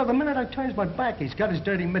 So the minute I turns my back, he's got his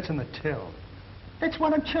dirty mitts in the till. That's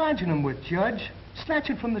what I'm charging him with, Judge.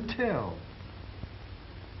 Snatching from the till.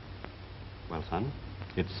 Well, son,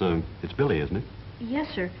 it's Billy, isn't it? Yes,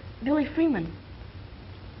 sir. Billy Freeman.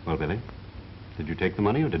 Well, Billy, did you take the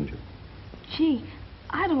money or didn't you? Gee,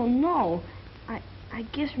 I don't know. I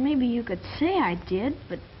guess maybe you could say I did,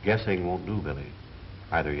 but... Guessing won't do, Billy.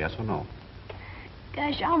 Either yes or no.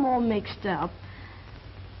 Gosh, I'm all mixed up.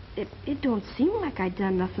 It don't seem like I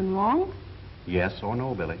done nothing wrong. Yes or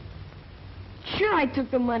no, Billy? Sure, I took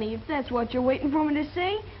the money, if that's what you're waiting for me to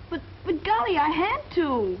say. But golly, I had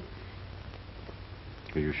to.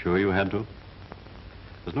 Are you sure you had to?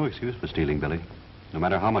 There's no excuse for stealing, Billy, no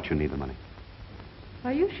matter how much you need the money.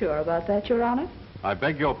 Are you sure about that, Your Honor? I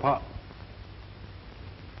beg your pardon.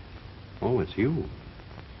 Oh, it's you.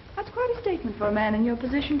 That's quite a statement for a man in your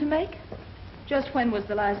position to make. Just when was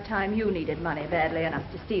the last time you needed money badly enough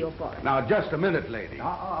to steal for it? Now, just a minute, lady.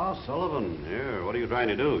 Sullivan, here. What are you trying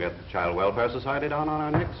to do? Get the Child Welfare Society down on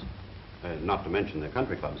our necks? Not to mention the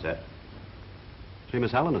country club set. See,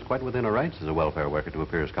 Miss Allen is quite within her rights as a welfare worker to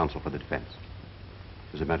appear as counsel for the defense.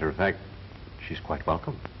 As a matter of fact, she's quite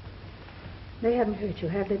welcome. They haven't hurt you,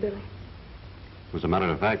 have they, Billy? As a matter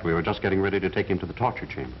of fact, we were just getting ready to take him to the torture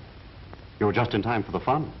chamber. You were just in time for the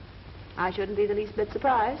fun. I shouldn't be the least bit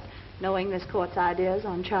surprised, knowing this court's ideas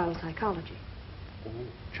on child psychology. Oh,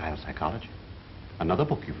 child psychology? Another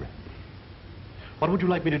book you've read. What would you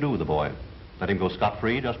like me to do with the boy? Let him go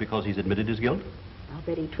scot-free just because he's admitted his guilt? I'll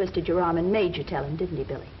bet he twisted your arm and made you tell him, didn't he,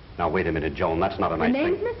 Billy? Now, wait a minute, Joan. That's not a nice The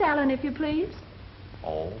name's thing. Miss Allen, if you please.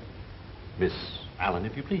 Oh, Miss Allen,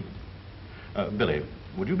 if you please. Billy,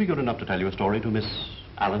 would you be good enough to tell your story to Miss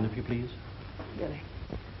Allen, if you please? Billy,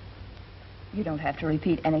 you don't have to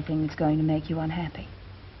repeat anything that's going to make you unhappy.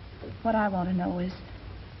 What I want to know is,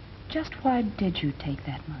 just why did you take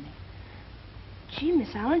that money? Gee,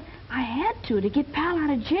 Miss Allen, I had to get Pal out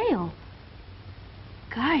of jail.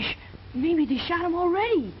 Gosh, maybe they shot him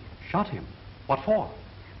already. Shot him? What for?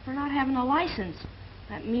 For not having a license.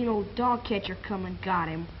 That mean old dog catcher come and got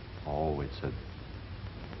him. Oh, it's a...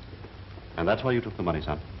 And that's why you took the money,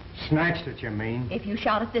 son? Snatched it, you mean? If you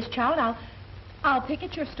shout at this child, I'll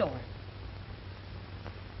picket your store.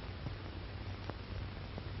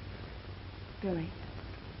 Billy,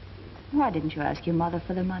 why didn't you ask your mother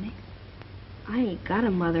for the money? I ain't got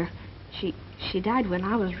a mother. She died when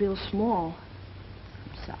I was real small.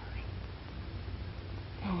 I'm sorry.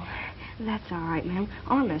 Oh, that's all right, ma'am.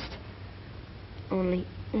 Honest. Only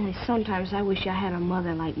sometimes I wish I had a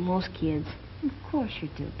mother like most kids. Of course you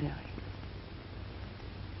do, Billy.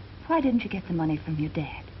 Why didn't you get the money from your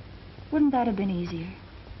dad? Wouldn't that have been easier?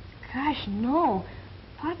 Gosh, no.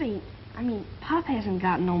 Pop hasn't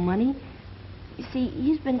got no money. You see,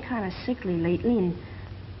 he's been kind of sickly lately, and,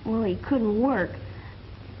 well, he couldn't work.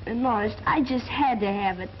 And honest, I just had to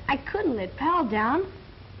have it. I couldn't let Pal down.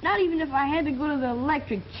 Not even if I had to go to the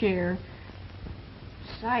electric chair.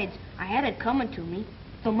 Besides, I had it coming to me.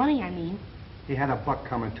 The money, I mean. He had $1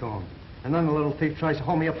 coming to him. And then the little thief tries to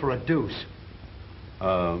hold me up for a deuce.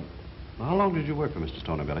 How long did you work for Mr.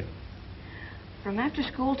 Stoner, Billy? From after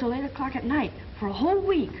school till 8 o'clock at night, for a whole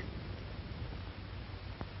week.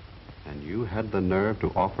 And you had the nerve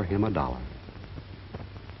to offer him $1.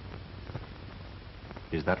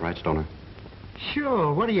 Is that right, Stoner?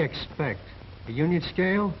 Sure, what do you expect? A union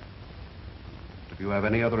scale? If you have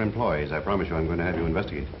any other employees, I promise you I'm going to have you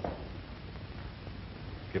investigate.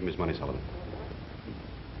 Give him his money, Sullivan.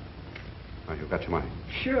 Now, you've got your money.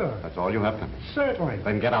 Sure. That's all you have, then? Certainly.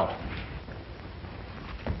 Then get out.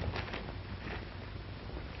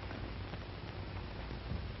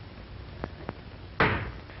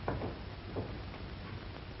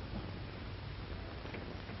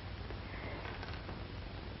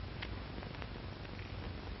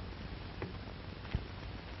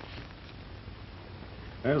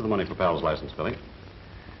 There's the money for Pal's license, Billy.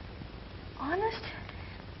 Honest?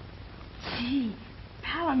 Gee,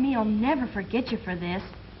 Pal and me'll never forget you for this.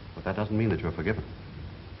 But that doesn't mean that you're forgiven.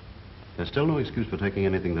 There's still no excuse for taking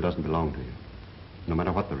anything that doesn't belong to you, no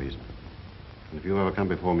matter what the reason. And if you ever come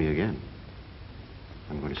before me again,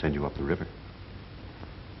 I'm going to send you up the river.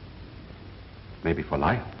 Maybe for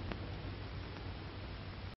life.